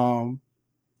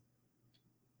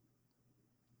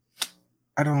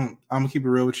 I'm gonna keep it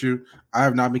real with you. I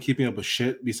have not been keeping up with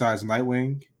shit besides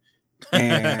Nightwing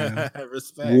and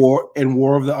Respect. War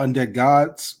of the Undead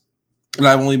Gods, and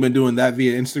I've only been doing that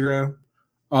via Instagram.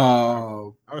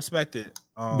 I respect it.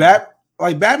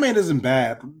 Batman isn't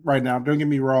bad right now. Don't get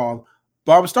me wrong,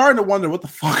 but I'm starting to wonder what the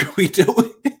fuck are we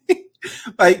doing.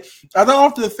 Like, I thought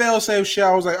after the fail-safe shit,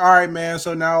 I was like, all right, man.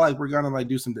 So now, like, we're gonna like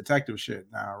do some detective shit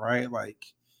now, right? Like,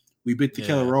 we bit the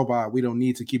killer robot. We don't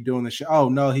need to keep doing this shit. Oh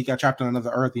no, he got trapped on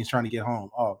another Earth. And he's trying to get home.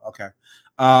 Oh, okay.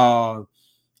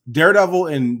 Daredevil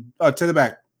and to the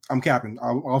back. I'm capping.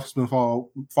 I've also been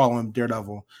following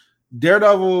Daredevil.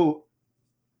 Daredevil.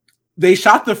 They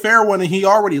shot the fair one and he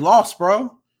already lost,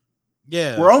 bro.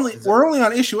 Yeah, we're only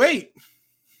on issue 8.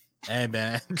 Hey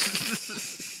man,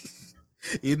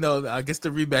 you know, I guess the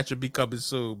rematch will be coming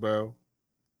soon, bro.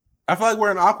 I feel like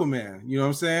we're an Aquaman. You know what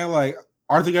I'm saying? Like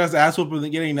Arthur got his ass whooped in the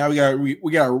beginning. Now we got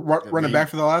to run it back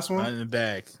for the last one. Run it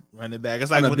back. It's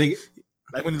like when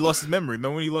he lost his memory.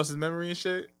 Remember when he lost his memory and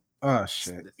shit? Oh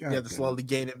shit! You have to slowly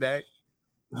gain it back.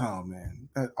 Oh man,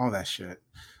 all that shit.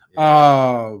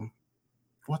 Yeah.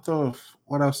 What else?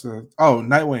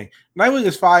 Nightwing. Nightwing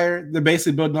is fire. They're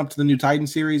basically building up to the new Titan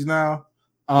series now.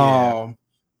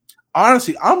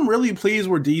 Honestly, I'm really pleased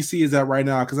where DC is at right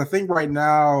now because I think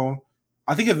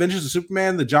Adventures of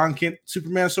Superman, the John Kent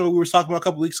Superman story we were talking about a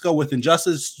couple weeks ago with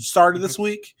Injustice started this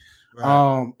week.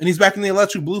 Right. And he's back in the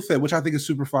Electric Blue fit, which I think is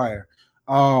super fire.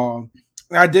 I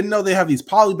didn't know they have these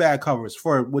polybag covers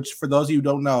for those of you who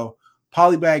don't know.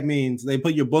 Polybag means they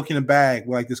put your book in a bag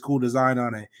with like this cool design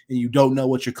on it, and you don't know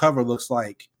what your cover looks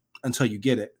like until you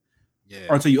get it,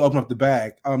 or until you open up the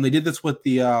bag. They did this with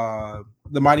the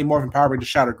Mighty Morphin Power Rangers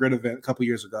Shattered Grid event a couple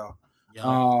years ago.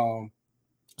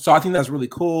 So I think that's really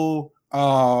cool.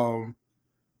 I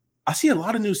see a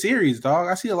lot of new series, dog.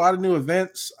 I see a lot of new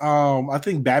events. I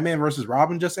think Batman versus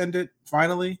Robin just ended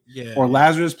finally, or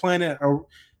Lazarus Planet, or.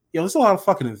 Yo, there's a lot of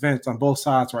fucking events on both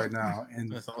sides right now, and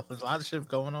there's a lot of shit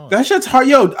going on. That shit's hard.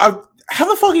 Yo, how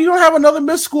the fuck are you gonna have another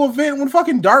mystical event when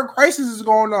fucking Dark Crisis is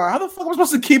going on? How the fuck am I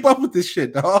supposed to keep up with this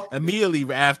shit, dog?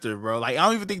 Immediately after, bro. Like, I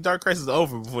don't even think Dark Crisis is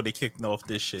over before they kicked off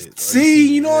this shit.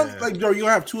 See, you know, like, yo, you'll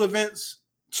have 2 events,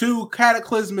 2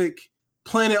 cataclysmic,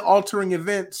 planet-altering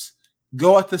events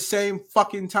go at the same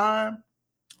fucking time.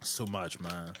 It's too much,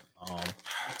 man.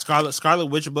 Scarlet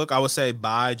Witch book, I would say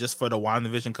buy just for the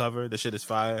WandaVision cover. The shit is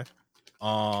fire.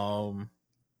 Also,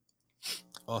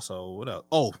 what else?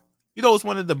 Oh, you know, it's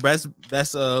one of the best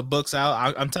books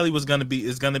out. I'm telling you, this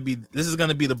is gonna be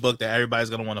the book that everybody's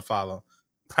gonna want to follow.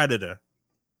 Predator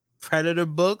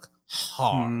book,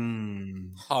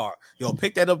 hard. Yo,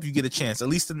 pick that up if you get a chance. At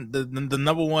least the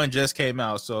number 1 just came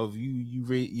out. So if you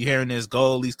hearing this,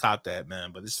 go at least cop that, man.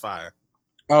 But it's fire.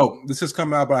 Oh, this has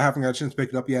come out, but I haven't got a chance to pick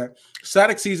it up yet.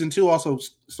 Static Season 2 also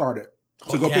started.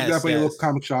 So go pick that up at your local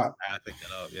comic shop. I picked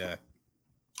that up, yeah.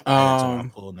 I'll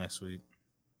pull next week.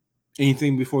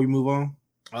 Anything before we move on?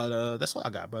 That's what I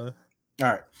got, brother. All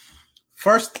right.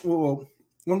 First, we'll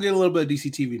get a little bit of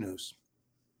DC TV news.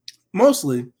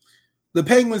 Mostly, the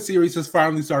Penguin series has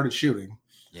finally started shooting.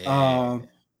 Yeah.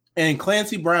 And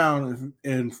Clancy Brown,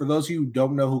 and for those of you who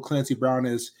don't know who Clancy Brown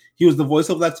is, he was the voice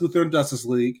of Lex Luthor in Justice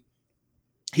League.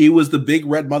 He was the big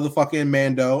red motherfucker in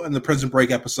Mando in the Prison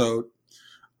Break episode.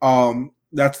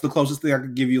 That's the closest thing I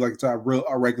could give you, like, to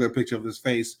a regular picture of his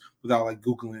face without like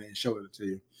Googling it and showing it to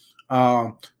you.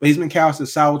 But he's been cast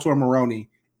as Salvatore Maroni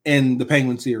in the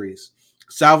Penguin series.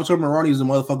 Salvatore Maroni is the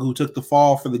motherfucker who took the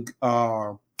fall for the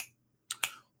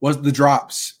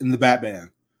drops in the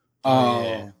Batman.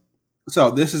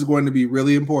 So this is going to be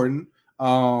really important.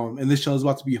 And this show is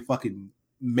about to be fucking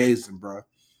amazing, bro.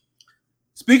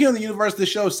 Speaking of the universe the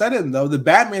show set in, though, the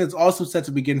Batman is also set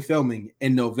to begin filming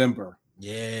in November.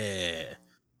 Yeah.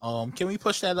 Can we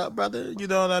push that up, brother? You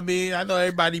know what I mean? I know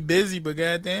everybody busy, but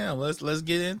goddamn, let's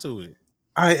get into it.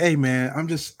 Hey man,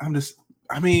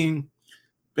 I mean,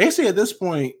 basically at this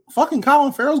point, fucking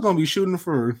Colin Farrell's gonna be shooting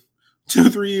for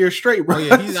 2-3 years straight, bro. Oh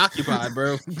yeah, he's occupied,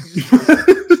 bro. He's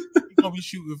gonna be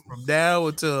shooting from now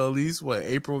until at least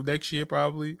April of next year,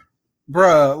 probably.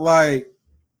 Bruh, like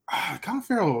Colin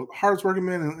Farrell, hardest working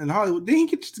man in Hollywood. Didn't he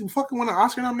get to fucking win an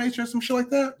Oscar nomination or some shit like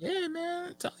that? Yeah,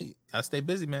 man. Tell you, gotta stay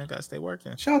busy, man. Gotta stay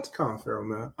working. Shout out to Colin Farrell,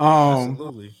 man.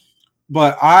 Absolutely.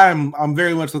 But I'm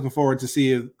very much looking forward to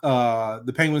see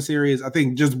the Penguin series. I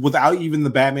think just without even the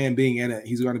Batman being in it,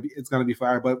 it's gonna be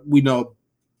fire. But we know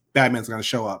Batman's gonna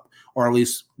show up, or at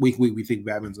least we think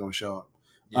Batman's gonna show up.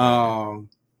 Yeah.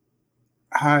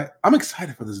 I'm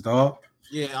excited for this, dog.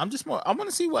 Yeah, I want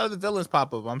to see what other villains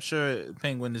pop up. I'm sure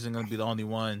Penguin isn't going to be the only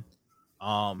one.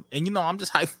 And you know, I'm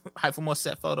just hyped for more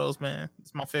set photos, man.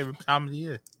 It's my favorite time of the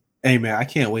year. Hey, man, I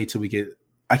can't wait till we get.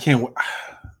 I can't.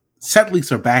 Set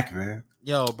leaks are back, man.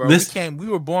 Yo, bro, we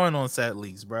were born on set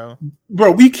leaks, bro.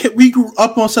 Bro, we grew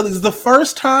up on set leaks. The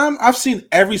first time I've seen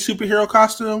every superhero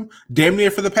costume, damn near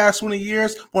for the past 20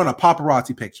 years, on a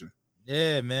paparazzi picture.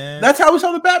 Yeah, man. That's how we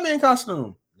saw the Batman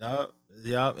costume.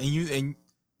 Yup. And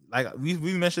like we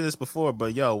mentioned this before,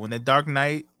 but yo, when the Dark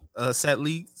Knight set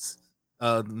leaks,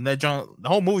 the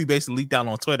whole movie basically leaked out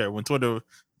on Twitter when Twitter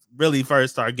really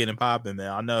first started getting popping,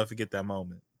 man. I'll never forget that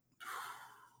moment.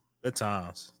 Good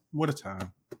times. What a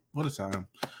time.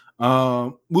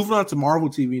 Moving on to Marvel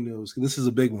TV news. This is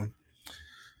a big one.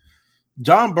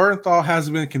 Jon Bernthal has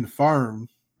been confirmed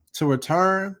to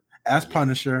return as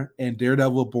Punisher in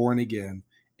Daredevil Born Again.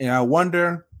 And I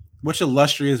wonder which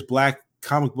illustrious Black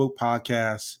comic book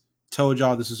podcast told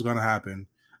y'all this is going to happen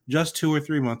just 2 or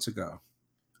 3 months ago.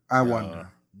 I wonder.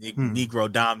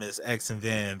 Negro Dominus X and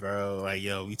Van, bro. Like,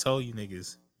 yo, we told you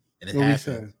niggas. And it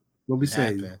happened. What we say?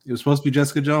 It was supposed to be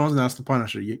Jessica Jones, and that's the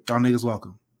Punisher. Y'all niggas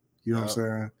welcome. You know what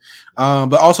I'm saying?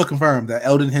 But also confirmed that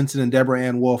Eldon Henson and Deborah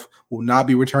Ann Wolf will not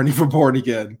be returning for Born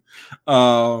Again.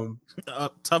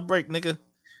 Tough break, nigga.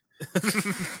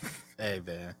 Hey,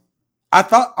 man. I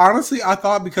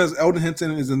thought because Eldon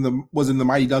Henson was in the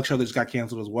Mighty Duck show that just got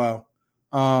canceled as well.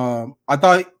 I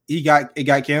thought it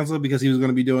got canceled because he was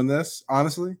going to be doing this.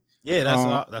 Honestly, yeah,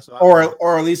 that's what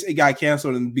or at least it got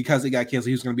canceled, and because it got canceled,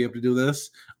 he was going to be able to do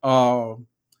this. But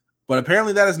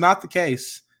apparently that is not the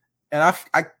case. And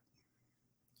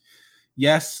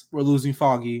yes, we're losing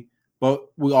Foggy, but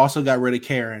we also got rid of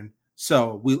Karen,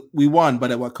 so we won,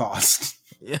 but at what cost?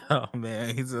 Yeah,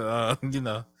 man, he's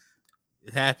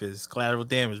it happens. Collateral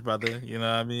damage, brother. You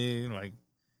know what I mean? Like,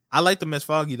 I liked him as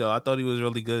Foggy, though. I thought he was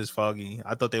really good as Foggy.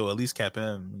 I thought they would at least kept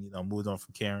him, moved on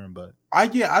from Karen. But I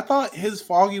thought his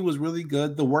Foggy was really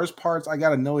good. The worst parts I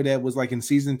got annoyed at was like in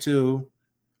season 2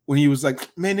 when he was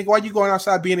like, "Man, nigga, why you going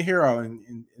outside being a hero?"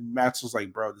 And Max was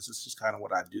like, "Bro, this is just kind of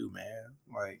what I do, man.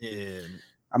 Like, yeah,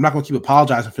 I'm not gonna keep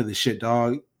apologizing for this shit,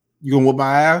 dog. You gonna whoop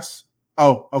my ass?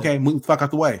 Oh, okay, move the fuck out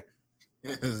the way."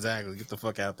 Exactly. Get the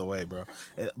fuck out the way, bro.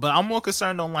 But I'm more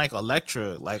concerned on like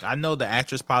Elektra. Like, I know the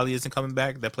actress probably isn't coming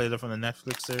back that played her from the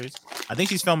Netflix series. I think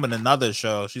she's filming another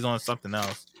show. She's on something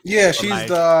else. Yeah, she's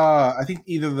I think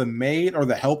either the maid or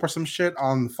the help or some shit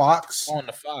on Fox. On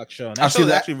the Fox show. And that show's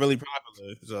actually really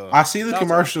popular. So I see the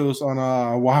commercials on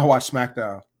while I watch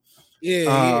SmackDown.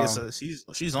 Yeah. So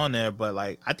she's on there, but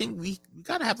like I think we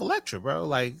gotta have Elektra, bro.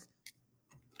 Like,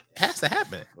 it has to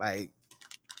happen. Like,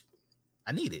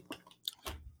 I need it.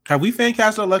 Have we fan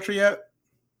casted Elektra yet?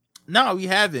 No, we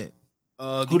haven't.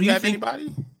 Do you have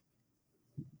anybody?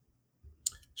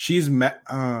 She's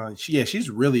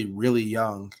really, really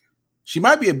young. She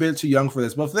might be a bit too young for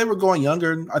this, but if they were going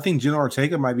younger, I think Jenna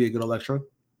Ortega might be a good Elektra.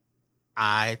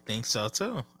 I think so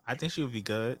too. I think she would be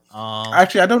good.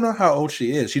 Actually, I don't know how old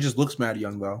she is. She just looks mad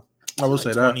young though. I will say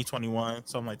that 2021,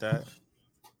 something like that.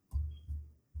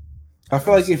 I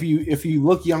feel like if you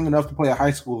look young enough to play a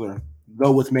high schooler,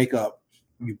 go with makeup.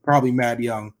 You're probably mad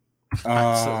young. So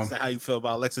is that how you feel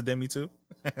about Alexa Demi too?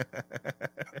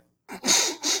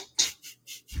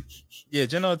 Yeah,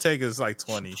 Jenna Ortega is like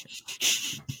 20.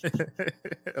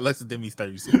 Alexa Demi's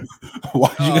 36. Why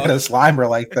you gotta slime her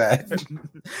like that?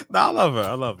 No, I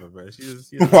love her, bro.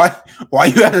 She's why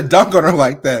you had to dunk on her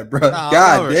like that, bro?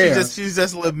 God damn. She's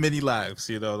just lived many lives.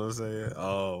 You know what I'm saying?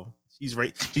 Oh, she's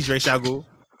Ra's al Ghul.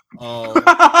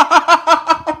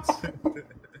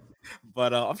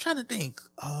 But I'm trying to think.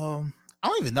 I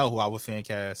don't even know who I would fan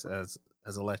cast as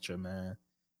Elektra, man.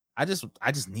 I just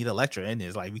need Elektra in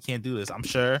this. Like, we can't do this. I'm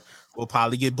sure we'll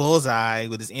probably get Bullseye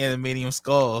with his animanium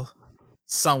skull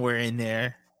somewhere in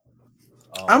there.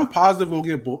 I'm positive we'll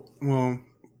get well,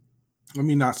 let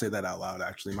me not say that out loud,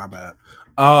 actually. My bad.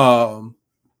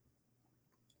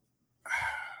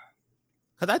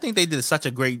 Because I think they did such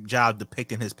a great job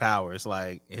depicting his powers,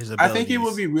 like his abilities. I think it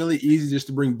would be really easy just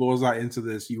to bring Bullseye into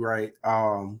this. You're right.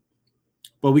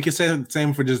 But we could say the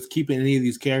same for just keeping any of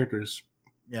these characters.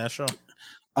 Yeah, sure.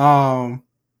 I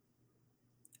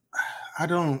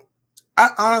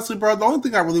honestly, bro, the only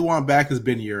thing I really want back is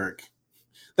Ben Urich.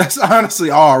 That's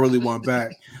honestly all I really want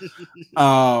back.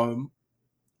 I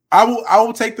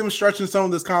will take them stretching some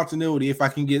of this continuity if I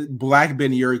can get Black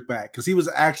Ben Urich back, because he was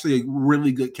actually a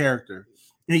really good character.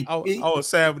 I was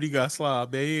sad when he got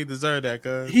slobbed. Man, he didn't deserve that,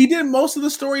 cuz he did most of the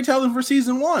storytelling for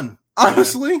season 1.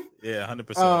 Honestly, yeah,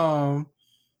 100%.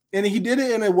 And he did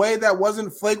it in a way that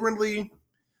wasn't flagrantly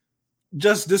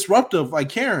just disruptive, like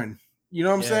Karen. You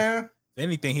know what I'm saying? If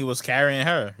anything, he was carrying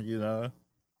her. You know,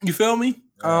 you feel me?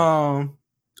 Yeah.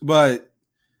 But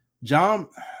John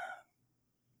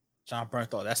John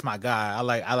Bernthal, that's my guy. I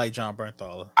like John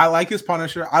Bernthal. I like his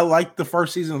Punisher. I like the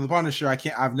first season of the Punisher.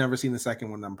 I've never seen the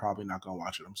second one. I'm probably not gonna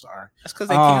watch it. I'm sorry. That's because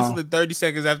they canceled it 30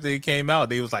 seconds after it came out.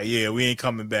 They was like, "Yeah, we ain't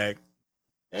coming back."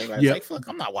 Everybody's like, "Fuck,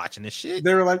 I'm not watching this shit."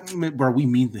 They were like, "Bro, we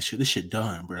mean this shit. This shit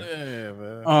done, bro." Yeah,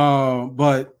 man.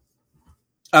 But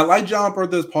I like John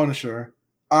Bertha's Punisher.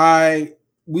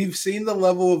 We've seen the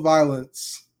level of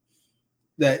violence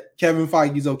that Kevin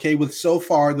Feige's okay with so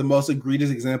far. The most egregious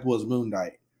example is Moon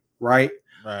Knight, right?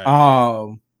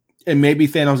 Right. And maybe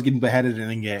Thanos getting beheaded in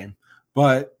Endgame,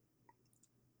 but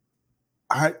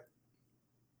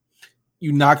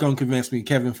you're not going to convince me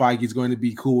Kevin Feige is going to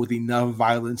be cool with enough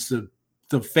violence to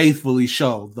faithfully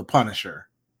show the Punisher.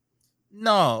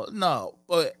 No,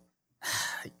 but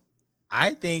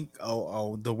I think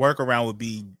the workaround would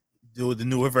be do the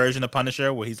newer version of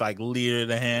Punisher where he's like leader of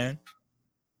the hand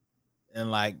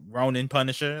and like Ronin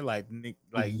Punisher, like you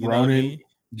Ronin, know what I mean?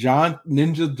 John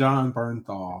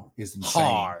Bernthal is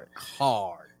insane.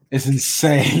 Hard. It's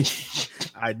insane.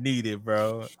 I need it,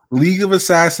 bro. League of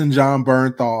Assassin John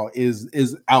Bernthal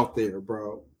is out there,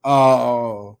 bro.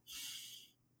 Oh,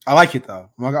 I like it though.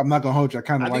 I'm not gonna hold you.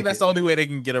 I think that's the only way they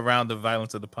can get around the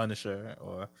violence of the Punisher,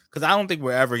 or because I don't think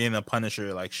we're ever getting a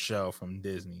Punisher like show from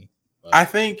Disney. But I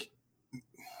think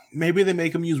maybe they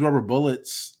make him use rubber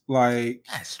bullets. Like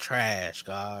that's trash,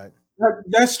 God.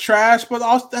 That's trash, but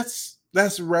also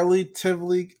that's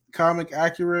relatively comic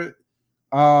accurate.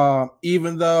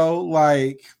 Even though,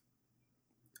 like,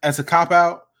 as a cop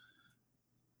out,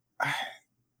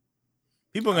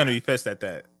 people are gonna be pissed at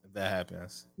that if that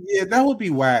happens. Yeah, that would be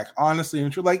whack, honestly.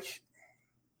 And true, like,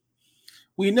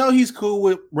 we know he's cool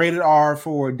with rated R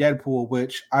for Deadpool,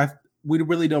 which we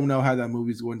really don't know how that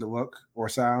movie's going to look or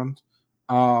sound.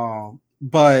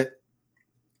 But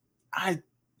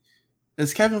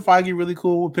is Kevin Feige really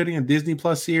cool with putting a Disney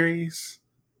Plus series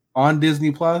on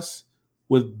Disney Plus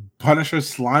with Punisher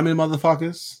sliming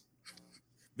motherfuckers?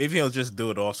 Maybe he'll just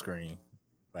do it off screen.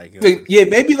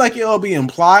 Maybe like it'll be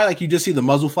implied, like you just see the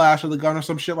muzzle flash of the gun or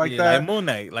some shit like that. Like Moon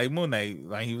Knight,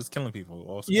 like he was killing people.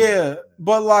 Off screen. Yeah,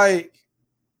 but like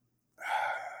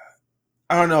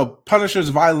I don't know, Punisher's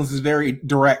violence is very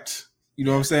direct. You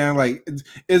know what I'm saying? Like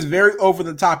it's very over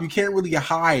the top. You can't really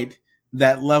hide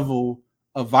that level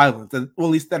of violence, at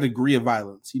least that degree of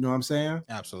violence. You know what I'm saying?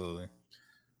 Absolutely.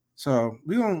 So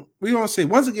we gonna see.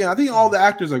 Once again, I think all the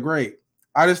actors are great.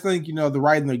 I just think the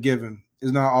writing they're given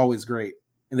is not always great,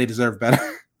 and they deserve better.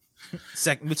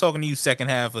 We're talking to you second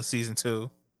half of season 2.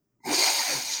 You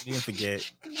didn't forget.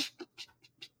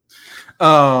 You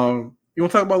want to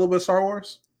talk about a little bit of Star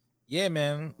Wars? Yeah,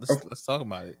 man. Let's talk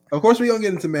about it. Of course, we don't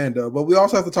get into Mando, but we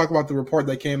also have to talk about the report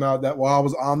that came out that while I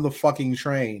was on the fucking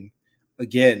train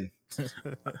again.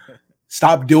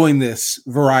 Stop doing this,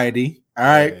 Variety. All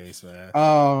right. Thanks, man.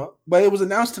 But it was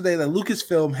announced today that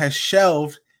Lucasfilm has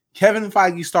shelved Kevin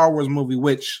Feige's Star Wars movie,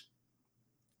 which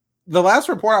the last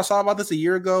report I saw about this a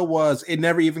year ago was it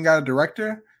never even got a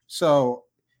director. So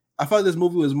I felt this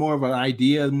movie was more of an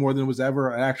idea more than it was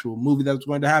ever an actual movie that was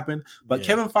going to happen. But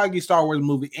Kevin Feige's Star Wars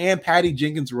movie and Patty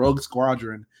Jenkins' Rogue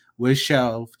Squadron was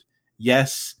shelved.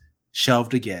 Yes,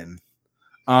 shelved again.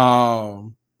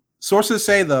 Sources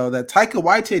say, though, that Taika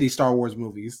Waititi's Star Wars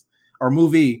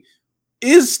movie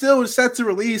is still set to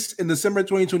release in December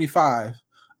 2025.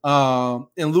 And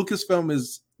Lucasfilm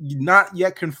is not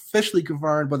yet officially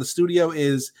confirmed, but the studio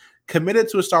is committed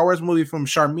to a Star Wars movie from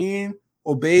Charmin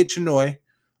Obaid-Chinoy,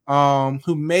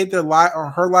 who made her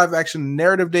live action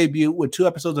narrative debut with 2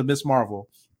 episodes of Miss Marvel.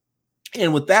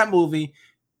 And with that movie,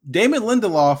 Damon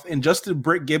Lindelof and Justin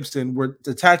Britt Gibson were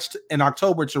attached in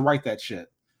October to write that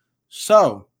shit.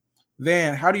 So,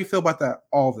 Van, how do you feel about that?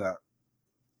 All of that?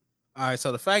 All right,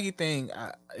 so the Feige thing,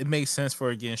 it makes sense for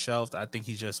it getting shelved. I think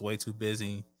he's just way too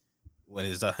busy with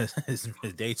his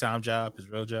daytime job, his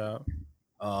real job.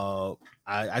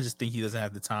 I just think he doesn't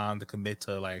have the time to commit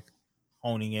to like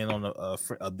honing in on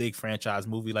a big franchise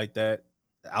movie like that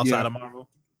outside of Marvel.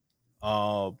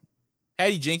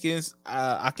 Patty Jenkins,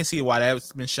 I can see why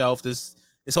that's been shelved.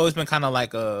 It's always been kind of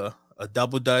like a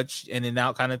double Dutch in and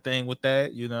out kind of thing with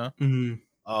that, Mm-hmm.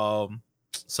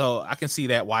 So I can see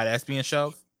why that's being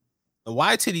shelved. The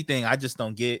Waititi thing, I just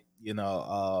don't get,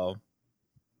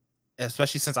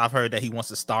 especially since I've heard that he wants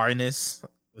to star in this,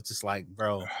 which is like,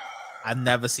 bro, I've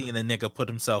never seen a nigga put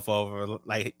himself over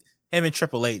like him and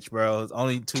Triple H, bro. It's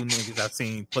only 2 niggas I've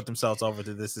seen put themselves over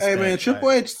to this extent. Hey man,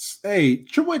 Triple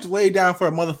H laid down for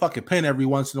a motherfucking pen every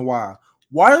once in a while.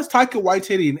 Why is Taika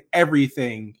Waititi in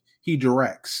everything he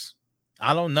directs?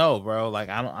 I don't know, bro. Like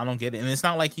I don't get it. And it's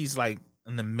not like he's like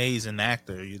an amazing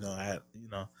actor,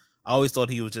 I always thought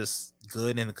he was just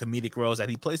good in the comedic roles that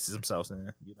he places himself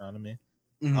in. You know what I mean?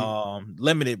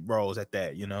 limited roles at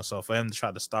that, so for him to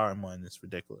try to star in one, it's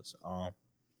ridiculous.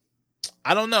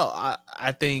 I don't know.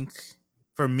 I think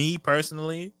for me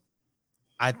personally,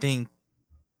 I think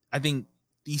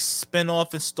these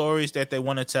spin-off and stories that they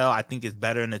want to tell, I think it's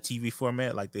better in a TV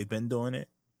format, like they've been doing it.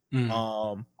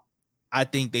 I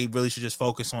think they really should just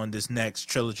focus on this next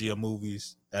trilogy of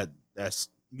movies that's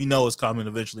is coming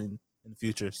eventually in the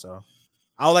future. So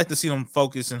I would like to see them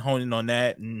focus and hone in on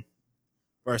that, and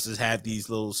versus have these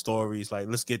little stories. Like,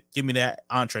 give me that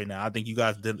entree now. I think you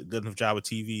guys did a good enough job with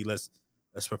TV. Let's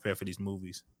prepare for these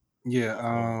movies.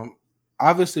 Yeah.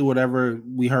 Obviously, whatever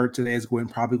we heard today is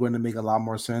probably going to make a lot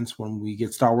more sense when we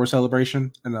get Star Wars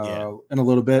Celebration in a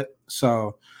little bit.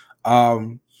 So,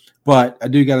 but I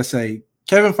do gotta say,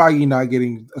 Kevin Feige not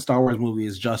getting a Star Wars movie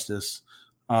is justice.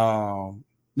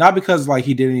 Not because like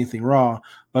he did anything wrong,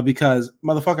 but because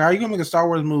motherfucker, how are you gonna make a Star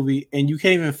Wars movie and you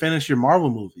can't even finish your Marvel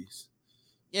movies?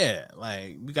 Yeah,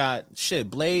 like we got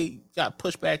Blade got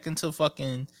pushed back into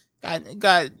fucking almost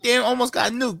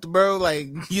got nuked, bro. Like,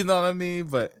 you know what I mean?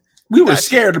 But we were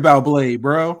scared about Blade,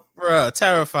 bro. Bro,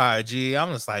 terrified, G.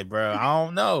 I'm just like, bro, I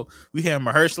don't know. We hear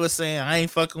Mahershala saying, I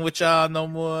ain't fucking with y'all no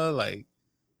more. Like,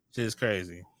 shit's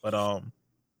crazy. But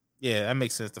yeah, that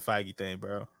makes sense, the Feige thing,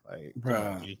 bro. Like,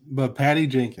 bro. But Patty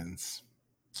Jenkins.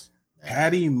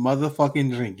 Patty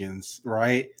motherfucking Jenkins,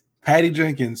 right? Patty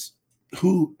Jenkins,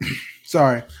 who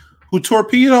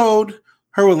torpedoed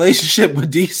her relationship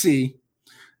with DC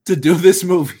to do this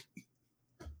movie.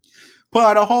 Put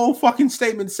out a whole fucking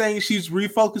statement saying she's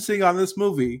refocusing on this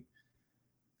movie,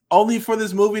 only for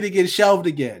this movie to get shelved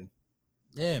again.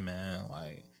 Yeah, man.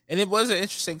 Like, and it was an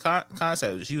interesting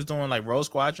concept. She was doing like Rogue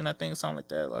Squadron, I think, something like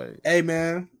that. Like, hey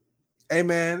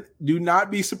man, do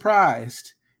not be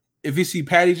surprised if you see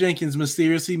Patty Jenkins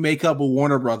mysteriously make up with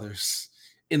Warner Brothers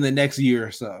in the next year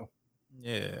or so.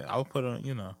 Yeah, I'll put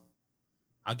on.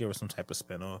 I'll give her some type of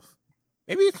spinoff.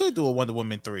 Maybe you could do a Wonder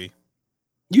Woman 3.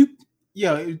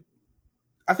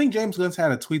 I think James Gunn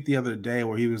had a tweet the other day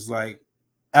where he was like,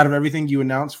 out of everything you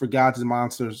announced for Gods and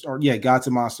Monsters,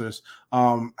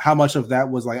 how much of that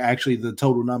was like actually the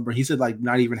total number? He said like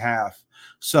not even half.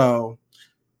 So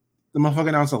the motherfucker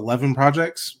announced 11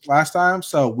 projects last time.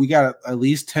 So we got at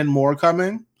least 10 more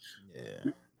coming.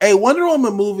 Yeah. A Wonder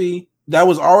Woman movie that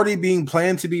was already being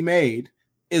planned to be made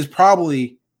is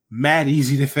probably mad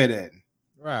easy to fit in.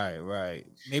 Right.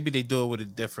 Maybe they do it with a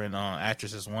different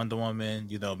actress as Wonder Woman.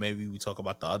 Maybe we talk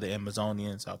about the other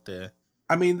Amazonians out there.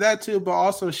 I mean, that too, but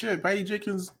also shit, Patty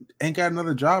Jenkins ain't got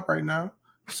another job right now.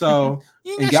 So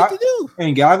you ain't got shit to do.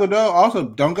 And Gal Gadot also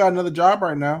don't got another job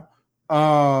right now.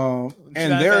 And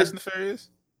there's Fast and Furious.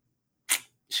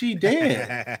 She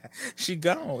did. She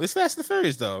gone. It's Fast and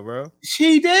Furious though, bro.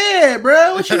 She dead,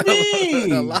 bro. What you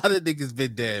mean? A lot of niggas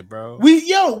been dead, bro. We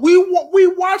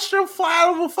watched her fly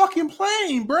out of a fucking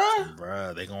plane, bro.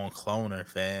 Bro, they gonna clone her,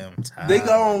 fam. They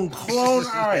gonna clone.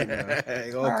 All right, man.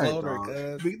 They gonna clone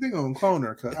her, cuz. They gonna clone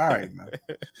her, cuz. All right, man.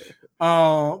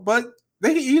 But they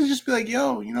can easily just be like,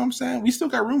 yo, you know what I'm saying? We still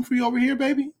got room for you over here,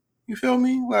 baby. You feel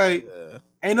me? Like,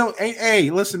 hey,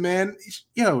 listen, man.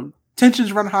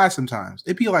 Tensions run high sometimes.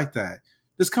 It be like that.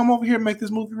 Just come over here and make this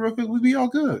movie real quick. We be all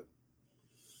good.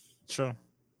 Sure.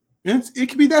 It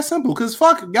could be that simple. Because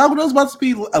fuck, Gal Gadot's about to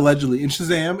be allegedly in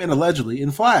Shazam and allegedly in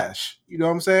Flash. You know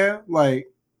what I'm saying? Like,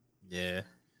 yeah,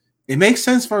 it makes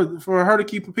sense for her to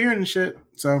keep appearing and shit.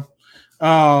 So,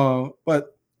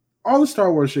 but all the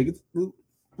Star Wars shit.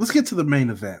 Let's get to the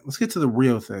main event. Let's get to the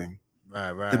real thing.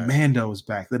 Right. The Mando is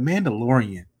back. The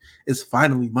Mandalorian is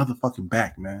finally motherfucking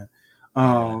back, man.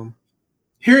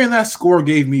 Hearing that score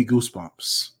gave me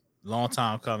goosebumps. Long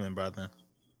time coming, brother.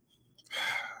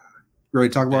 Ready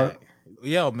to talk about it?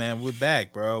 Yo, man, we're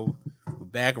back, bro. We're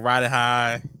back riding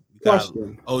high. We got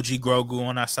OG Grogu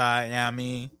on our side. Yeah, I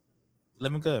mean,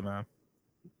 living good, man.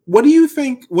 What do you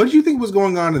think? What did you think was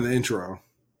going on in the intro?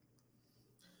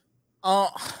 I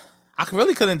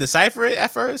really couldn't decipher it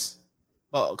at first.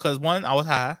 Well, because one, I was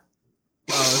high.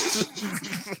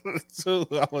 Two,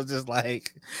 I was just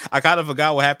like, I kind of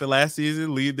forgot what happened last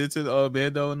season, leading into the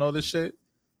Mando and all this shit.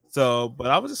 So, but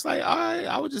I was just like, all right,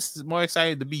 I was just more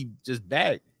excited to be just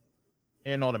back,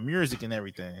 hearing all the music and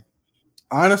everything.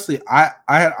 Honestly, I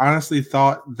had honestly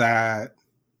thought that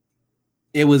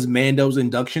it was Mando's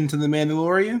induction to the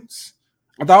Mandalorians.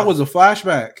 I thought it was a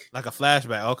flashback. Like a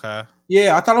flashback, okay.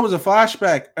 Yeah, I thought it was a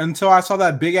flashback until I saw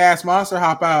that big ass monster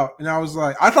hop out, and I was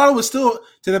like, I thought it was still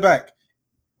to the back.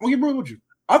 I'll get real with you.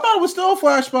 I thought it was still a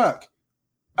flashback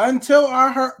until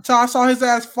I saw his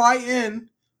ass fly in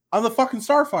on the fucking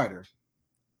Starfighter.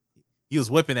 He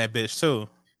was whipping that bitch too,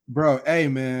 bro. Hey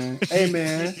man.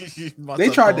 They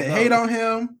tried to hate on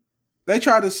him. They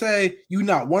tried to say, you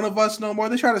not one of us no more.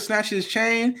 They tried to snatch his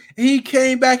chain. And he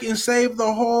came back and saved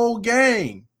the whole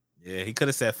gang. Yeah, he could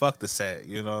have said, fuck the set.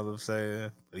 You know what I'm saying?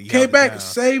 But he Came back,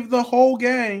 saved the whole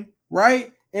gang,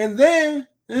 right? And then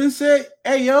said,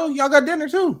 hey, yo, y'all got dinner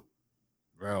too.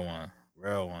 Real one.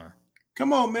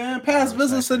 Come on, man. Past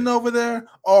Vizsla sitting over there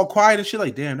all quiet and shit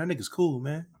like, damn, that nigga's cool,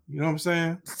 man. You know what I'm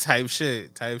saying? Type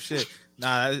shit.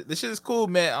 Nah, this shit is cool,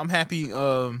 man. I'm happy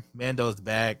Mando's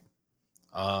back.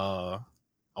 How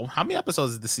many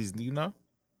episodes is this season? Do you know?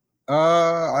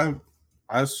 I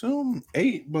assume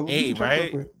 8, but 8,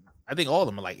 right? I think all of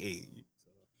them are like 8.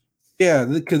 Yeah,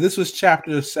 because this was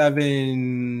chapter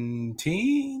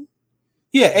 17.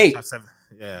 Yeah, 8.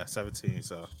 17.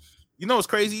 So, you know what's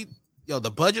crazy? Yo,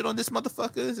 the budget on this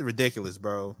motherfucker is ridiculous,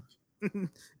 bro.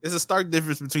 There's a stark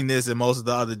difference between this and most of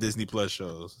the other Disney Plus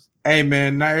shows. Hey,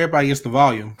 man, not everybody gets the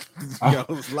volume. Yo,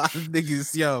 a lot of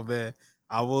niggas, yo, man.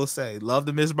 I will say, love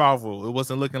the Miss Marvel. It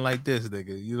wasn't looking like this,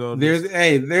 nigga. You know, there's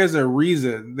a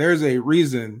reason. There's a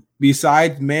reason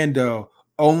besides Mando.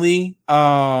 Only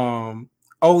Game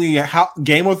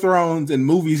of Thrones and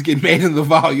movies get made in the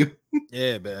volume.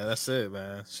 Yeah, man, that's it,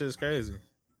 man. Shit's crazy.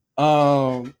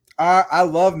 I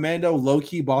love Mando low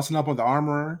key bossing up on the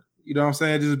armorer. You know what I'm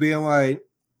saying? Just being like,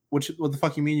 what the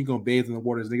fuck you mean you're gonna bathe in the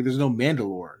waters, nigga? There's no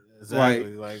Mandalore.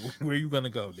 Exactly. Like where you gonna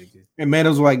go, nigga? And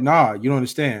Mando's like, nah, you don't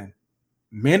understand.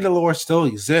 Mandalore still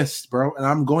exists, bro, and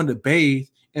I'm going to bathe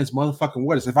in its motherfucking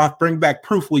waters. If I bring back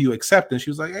proof, will you accept? And she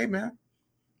was like, hey, man,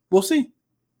 we'll see.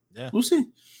 Yeah, we'll see.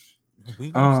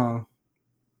 I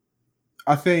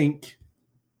think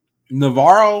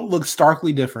Navarro looks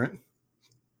starkly different.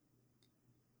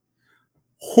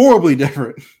 Horribly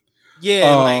different.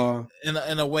 Yeah, like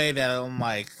in a way that I'm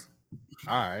like,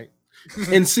 all right.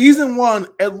 In season 1,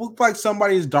 it looked like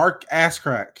somebody's dark ass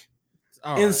crack.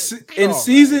 In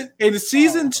season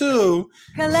 2,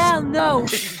 Hello, no.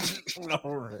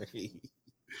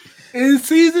 In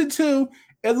season 2,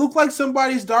 it looked like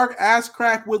somebody's dark ass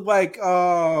crack with like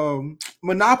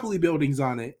Monopoly buildings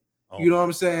on it. You know what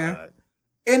I'm saying? God.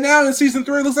 And now in season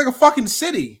 3, it looks like a fucking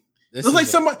city. It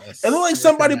looks like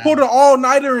somebody pulled an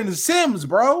all-nighter in The Sims,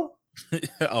 bro.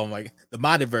 Oh my god, the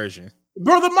modded version.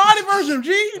 Bro, the modded version,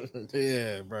 G.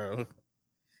 Yeah, bro.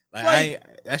 Like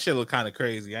that shit look kind of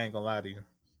crazy. I ain't gonna lie to you,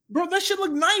 bro. That shit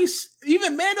look nice.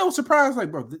 Even Mando was surprised, like,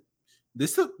 bro,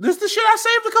 this the shit I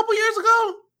saved a couple years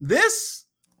ago. This.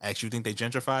 Actually, you think they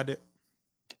gentrified it?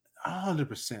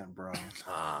 100%, bro.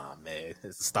 Ah, man,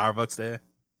 it's the Starbucks there.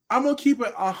 I'm gonna keep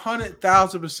it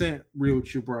 100,000% real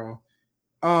with you, bro.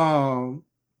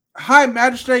 High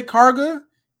Magistrate Karga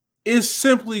is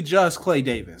simply just Clay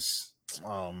Davis.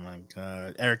 Oh my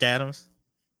god, Eric Adams.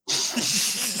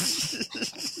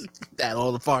 At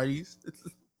all the parties,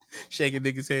 shaking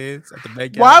niggas' heads at the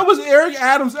Met Gala. Why was Eric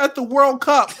Adams at the World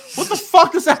Cup? What the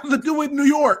fuck does that have to do with New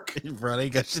York? Bro,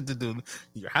 they got shit to do.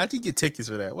 How'd he get tickets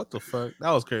for that? What the fuck? That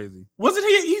was crazy. Wasn't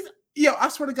he? Yo, I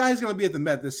swear to God, he's gonna be at the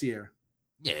Met this year.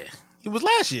 Yeah, he was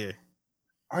last year.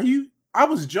 Are you? I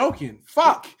was joking.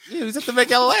 Fuck. Yeah, he was at the Met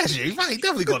Gala last year. He's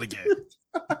definitely going again.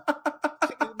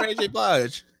 Mary J.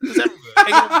 Blige.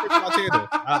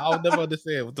 I'll never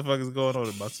understand what the fuck is going on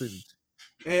in my city.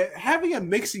 Having a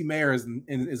mixy mayor is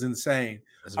insane.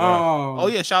 Right. Oh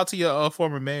yeah, shout out to your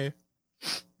former mayor.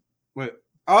 Wait.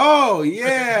 Oh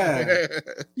yeah,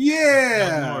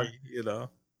 yeah. Young, you know,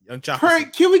 young Chopper.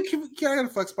 Can I get a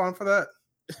flex bomb for that?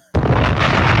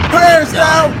 Prayers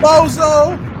down,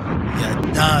 bozo.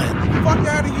 You're done. Fuck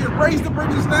out of here. Raise the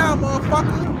bridges now,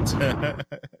 motherfucker.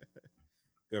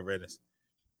 Good riddance.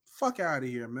 Fuck out of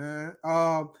here, man.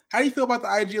 How do you feel about the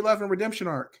IG-11 redemption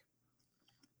arc?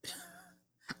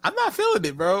 I'm not feeling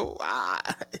it, bro.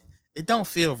 It don't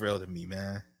feel real to me,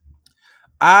 man.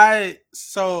 How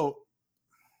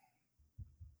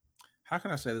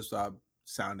can I say this without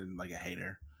sounding like a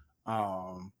hater?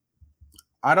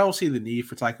 I don't see the need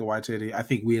for Taika Waititi. I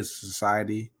think we as a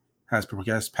society has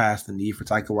progressed past the need for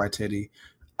Taika Waititi.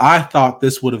 I thought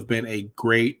this would have been a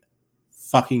great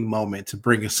fucking moment to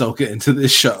bring Ahsoka into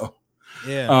this show.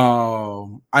 Yeah.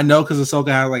 I know because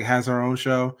Ahsoka has her own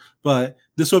show, but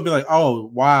this would be like,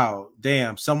 oh wow,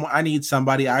 damn, I need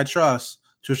somebody I trust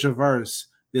to traverse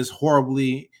this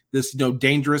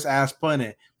dangerous ass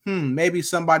planet. Maybe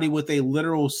somebody with a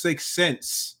literal sixth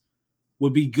sense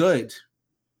would be good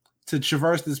to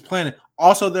traverse this planet.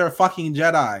 Also, they're a fucking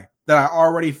Jedi that I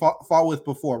already fought with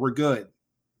before. We're good.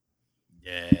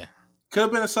 Yeah. Could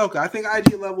have been Ahsoka. I think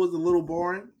IG level is a little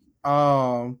boring.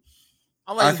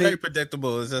 It's very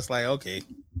predictable. It's just like, okay.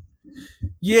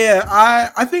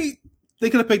 Yeah, I think they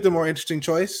could have picked a more interesting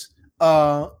choice.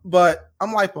 But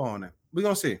I'm lipo on it. We're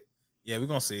gonna see. Yeah, we're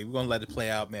gonna see. We're gonna let it play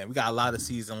out, man. We got a lot of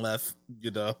season left,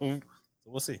 So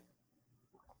we'll see.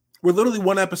 We're literally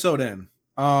one episode in.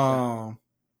 So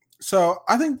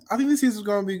I think this season's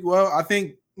gonna be well. I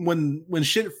think when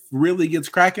shit really gets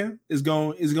cracking, it's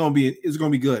gonna be good. It's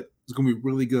gonna be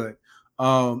really good.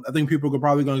 I think people are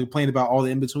probably gonna complain about all the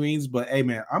in betweens, but hey,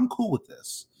 man, I'm cool with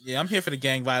this. Yeah, I'm here for the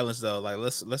gang violence though. Like,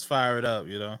 let's fire it up,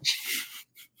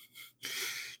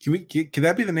 Can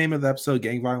that be the name of the episode?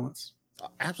 Gang violence.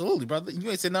 Absolutely, brother.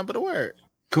 You ain't said nothing but a word.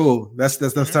 Cool. That's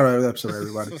the start of the episode,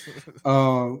 everybody.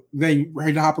 Then you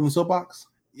ready to hop on the soapbox?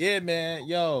 Yeah, man.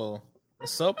 Yo, the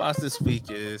soapbox this week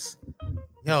is,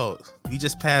 we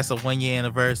just passed a 1 year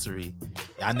anniversary.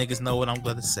 Y'all niggas know what I'm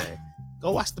gonna say.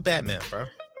 Go watch the Batman, bro.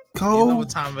 Go you know what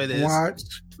time it is. Watch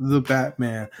the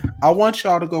Batman. I want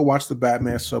y'all to go watch the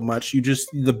Batman so much. You just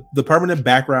the permanent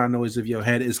background noise of your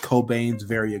head is Cobain's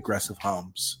very aggressive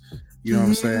hums. You know what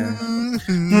I'm saying?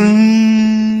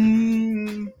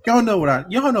 Y'all know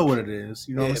what it is.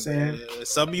 You know what I'm saying? Man.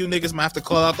 Some of you niggas might have to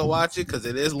call out to watch it because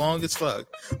it is long as fuck,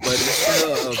 but it's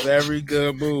still a very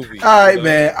good movie. All right,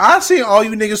 man. I've seen all you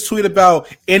niggas tweet about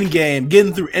Endgame,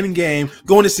 getting through Endgame,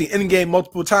 going to see Endgame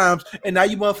multiple times, and now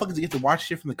you motherfuckers get to watch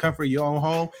shit from the comfort of your own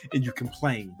home, and you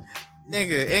complain.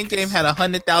 Nigga, Endgame had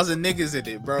 100,000 niggas in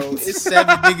it, bro. It's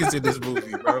 7 niggas in this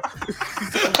movie, bro.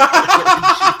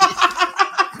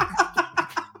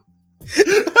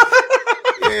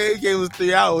 Yeah, Endgame was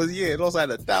 3 hours. Yeah, it also had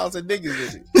 1,000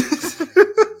 niggas in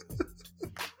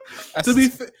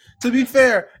it. To be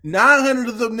fair, 900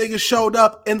 of them niggas showed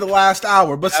up in the last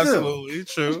hour, but still. Absolutely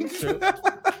true.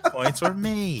 Points were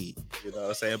made. You know what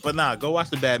I'm saying? But nah, go watch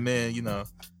the Batman.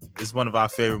 It's one of our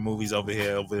favorite movies over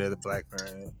there, the Black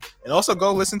Variant. And also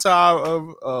go listen to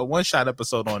our one-shot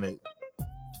episode on it.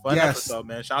 Fun episode,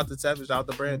 man. Shout out to Tevin, shout out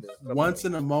to Brandon. Once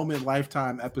in a moment,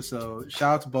 lifetime episode.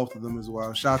 Shout out to both of them as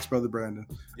well. Shout out to Brother Brandon.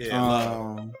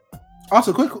 Yeah.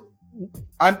 Also, quick,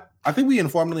 I think we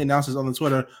informally announced this on the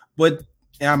Twitter, but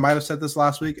I might have said this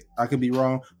last week. I could be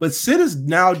wrong, but Sid is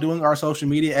now doing our social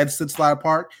media at Sid Slide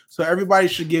Park. So everybody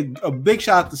should give a big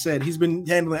shout out to Sid. He's been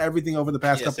handling everything over the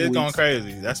past couple of weeks. Sid's going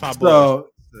crazy. That's my boy. So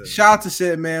shout out to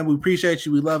Sid, man. We appreciate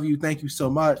you. We love you. Thank you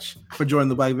so much for joining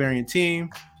the Black Variant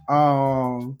team.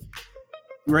 You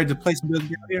ready to play some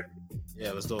business out here?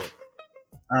 Yeah, let's do it.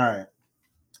 All right.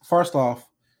 First off,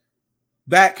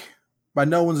 back by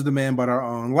no one's demand but our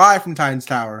own, live from Titans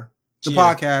Tower, the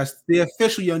podcast, the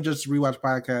official Young Justice Rewatch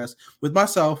podcast with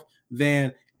myself,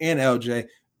 Van, and LJ.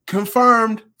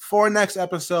 Confirmed for next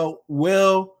episode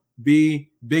will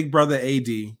be Big Brother AD.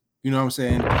 You know what I'm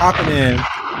saying? Hopping in.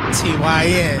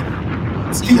 TYN.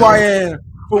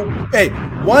 Hey,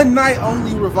 one night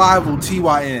only revival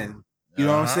TYN. You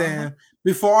know what I'm saying?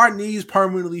 Before our knees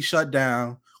permanently shut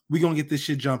down, we're going to get this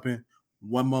shit jumping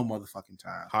one more motherfucking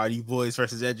time. Hardy Boys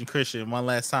versus Edge and Christian one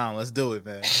last time. Let's do it,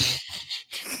 man.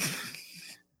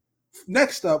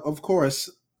 Next up, of course,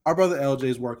 our brother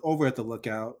LJ's work over at The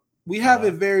Lookout. We have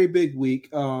a very big week.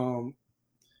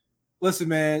 Listen,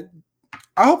 man,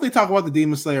 I hope they talk about the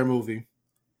Demon Slayer movie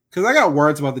because I got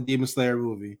words about the Demon Slayer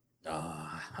movie.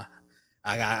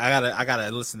 I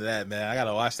gotta listen to that, man. I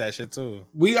gotta watch that shit too.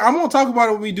 I'm gonna talk about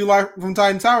it when we do Live from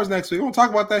Titan Towers next week. We're gonna talk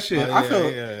about that shit.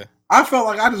 I felt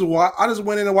like I just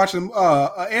went in and watched an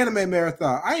anime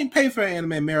marathon. I ain't paid for an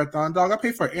anime marathon, dog. I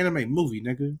paid for an anime movie,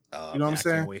 nigga. You know what I'm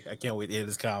saying? I can't wait to hear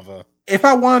this convo. If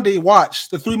I wanted to watch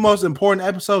the 3 most important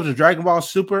episodes of Dragon Ball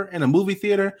Super in a movie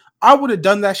theater, I would have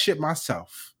done that shit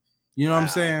myself. You know what I'm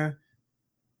saying?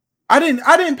 I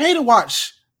didn't pay to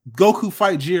watch Goku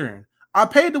fight Jiren. I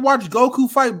paid to watch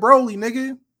Goku fight Broly,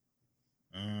 nigga.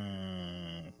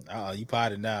 You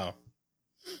potted now.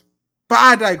 But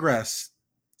I digress.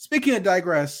 Speaking of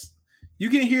digress, you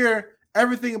can hear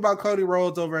everything about Cody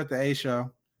Rhodes over at the A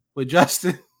Show with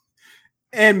Justin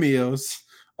and Meals.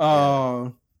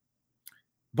 But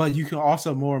you can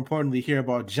also, more importantly, hear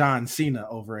about John Cena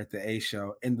over at the A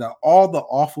Show and all the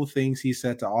awful things he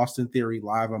said to Austin Theory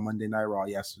live on Monday Night Raw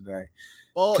yesterday.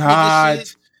 Oh, God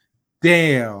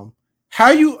damn.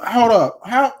 How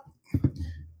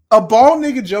a bald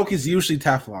nigga joke is usually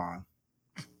Teflon,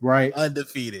 right?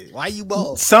 Undefeated. Why you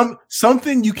bald?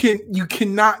 Something you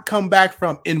cannot come back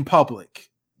from in public,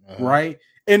 right?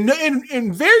 And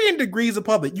in varying degrees of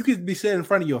public, you could be said in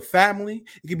front of your family,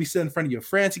 it could be said in front of your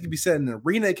friends, it could be said in an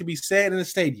arena, it could be said in a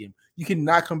stadium. You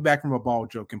cannot come back from a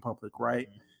bald joke in public, right?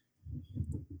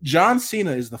 John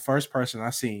Cena is the first person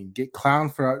I've seen get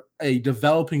clowned for a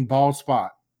developing bald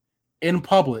spot in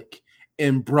public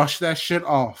and brush that shit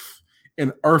off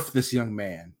and earth this young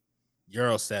man.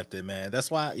 Euro stepped it, man.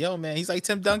 That's why, man, he's like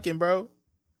Tim Duncan, bro.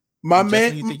 My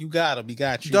man, you think you got him? He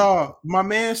got you, dog. My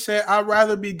man said, "I'd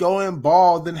rather be going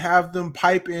bald than have them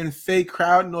pipe in fake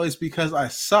crowd noise because I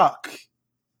suck."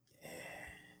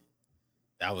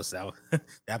 That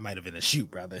that might have been a shoot,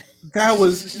 brother. That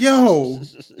was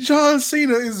John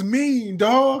Cena is mean,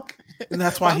 dog, and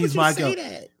that's why he's my goat.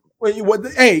 Wait, what?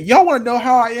 Hey, y'all want to know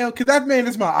how I am? Because that man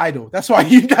is my idol. That's why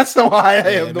that's why I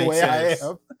am the way sense. I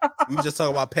am. We just talk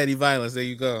about petty violence. There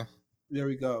you go. There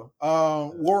we go.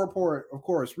 War Report, of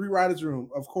course. Rewriter's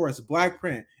Room, of course. Black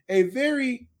Print, a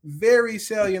very, very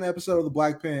salient episode of the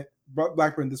Black Print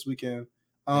this weekend.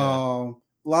 A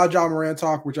lot of John Moran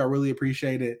talk, which I really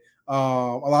appreciated. A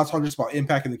lot of talk just about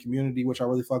impacting the community, which I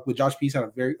really fuck with. Josh Peace had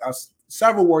a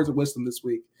several words of wisdom this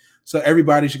week, so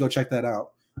everybody should go check that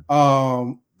out.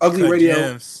 Ugly Radio,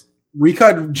 Gems.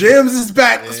 Recut Gems is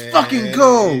back. Let's fucking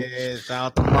go. Shout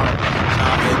out to Mark.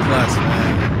 Shout out to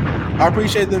man. I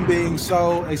appreciate them being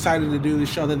so excited to do the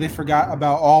show that they forgot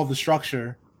about all the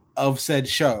structure of said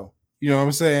show. You know what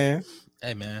I'm saying?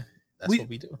 Hey man, that's what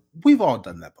we do. We've all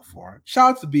done that before.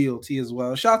 Shout out to BLT as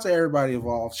well. Shout out to everybody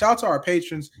involved. Shout out to our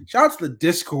patrons. Shout out to the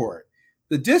Discord.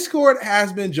 The Discord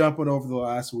has been jumping over the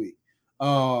last week.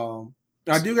 I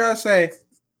do gotta say,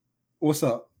 what's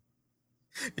up?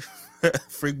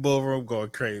 Freak Bull Room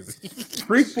going crazy.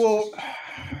 Freak Bull.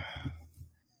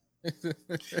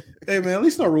 Hey man, at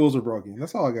least no rules are broken.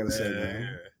 That's all I gotta say,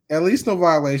 man. At least no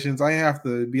violations. I ain't have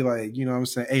to be like, you know what I'm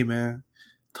saying, hey man,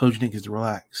 told you niggas to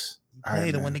relax.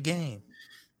 Play to win the game.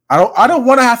 I don't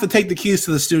want to have to take the keys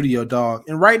to the studio, dog.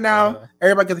 And right now,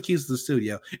 everybody got the keys to the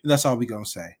studio. And that's all we gonna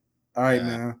say. All right,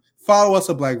 man. Follow us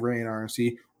at Black Variant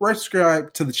RMC.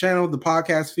 Subscribe to the channel, the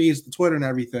podcast feeds, the Twitter, and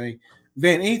everything.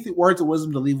 Van, any words of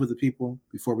wisdom to leave with the people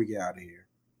before we get out of here?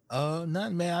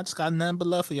 None, man. I just got nothing but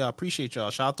love for y'all. Appreciate y'all.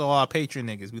 Shout out to all our Patreon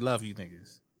niggas. We love you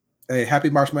niggas. Hey, happy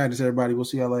March Madness, everybody. We'll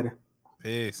see y'all later.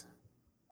 Peace.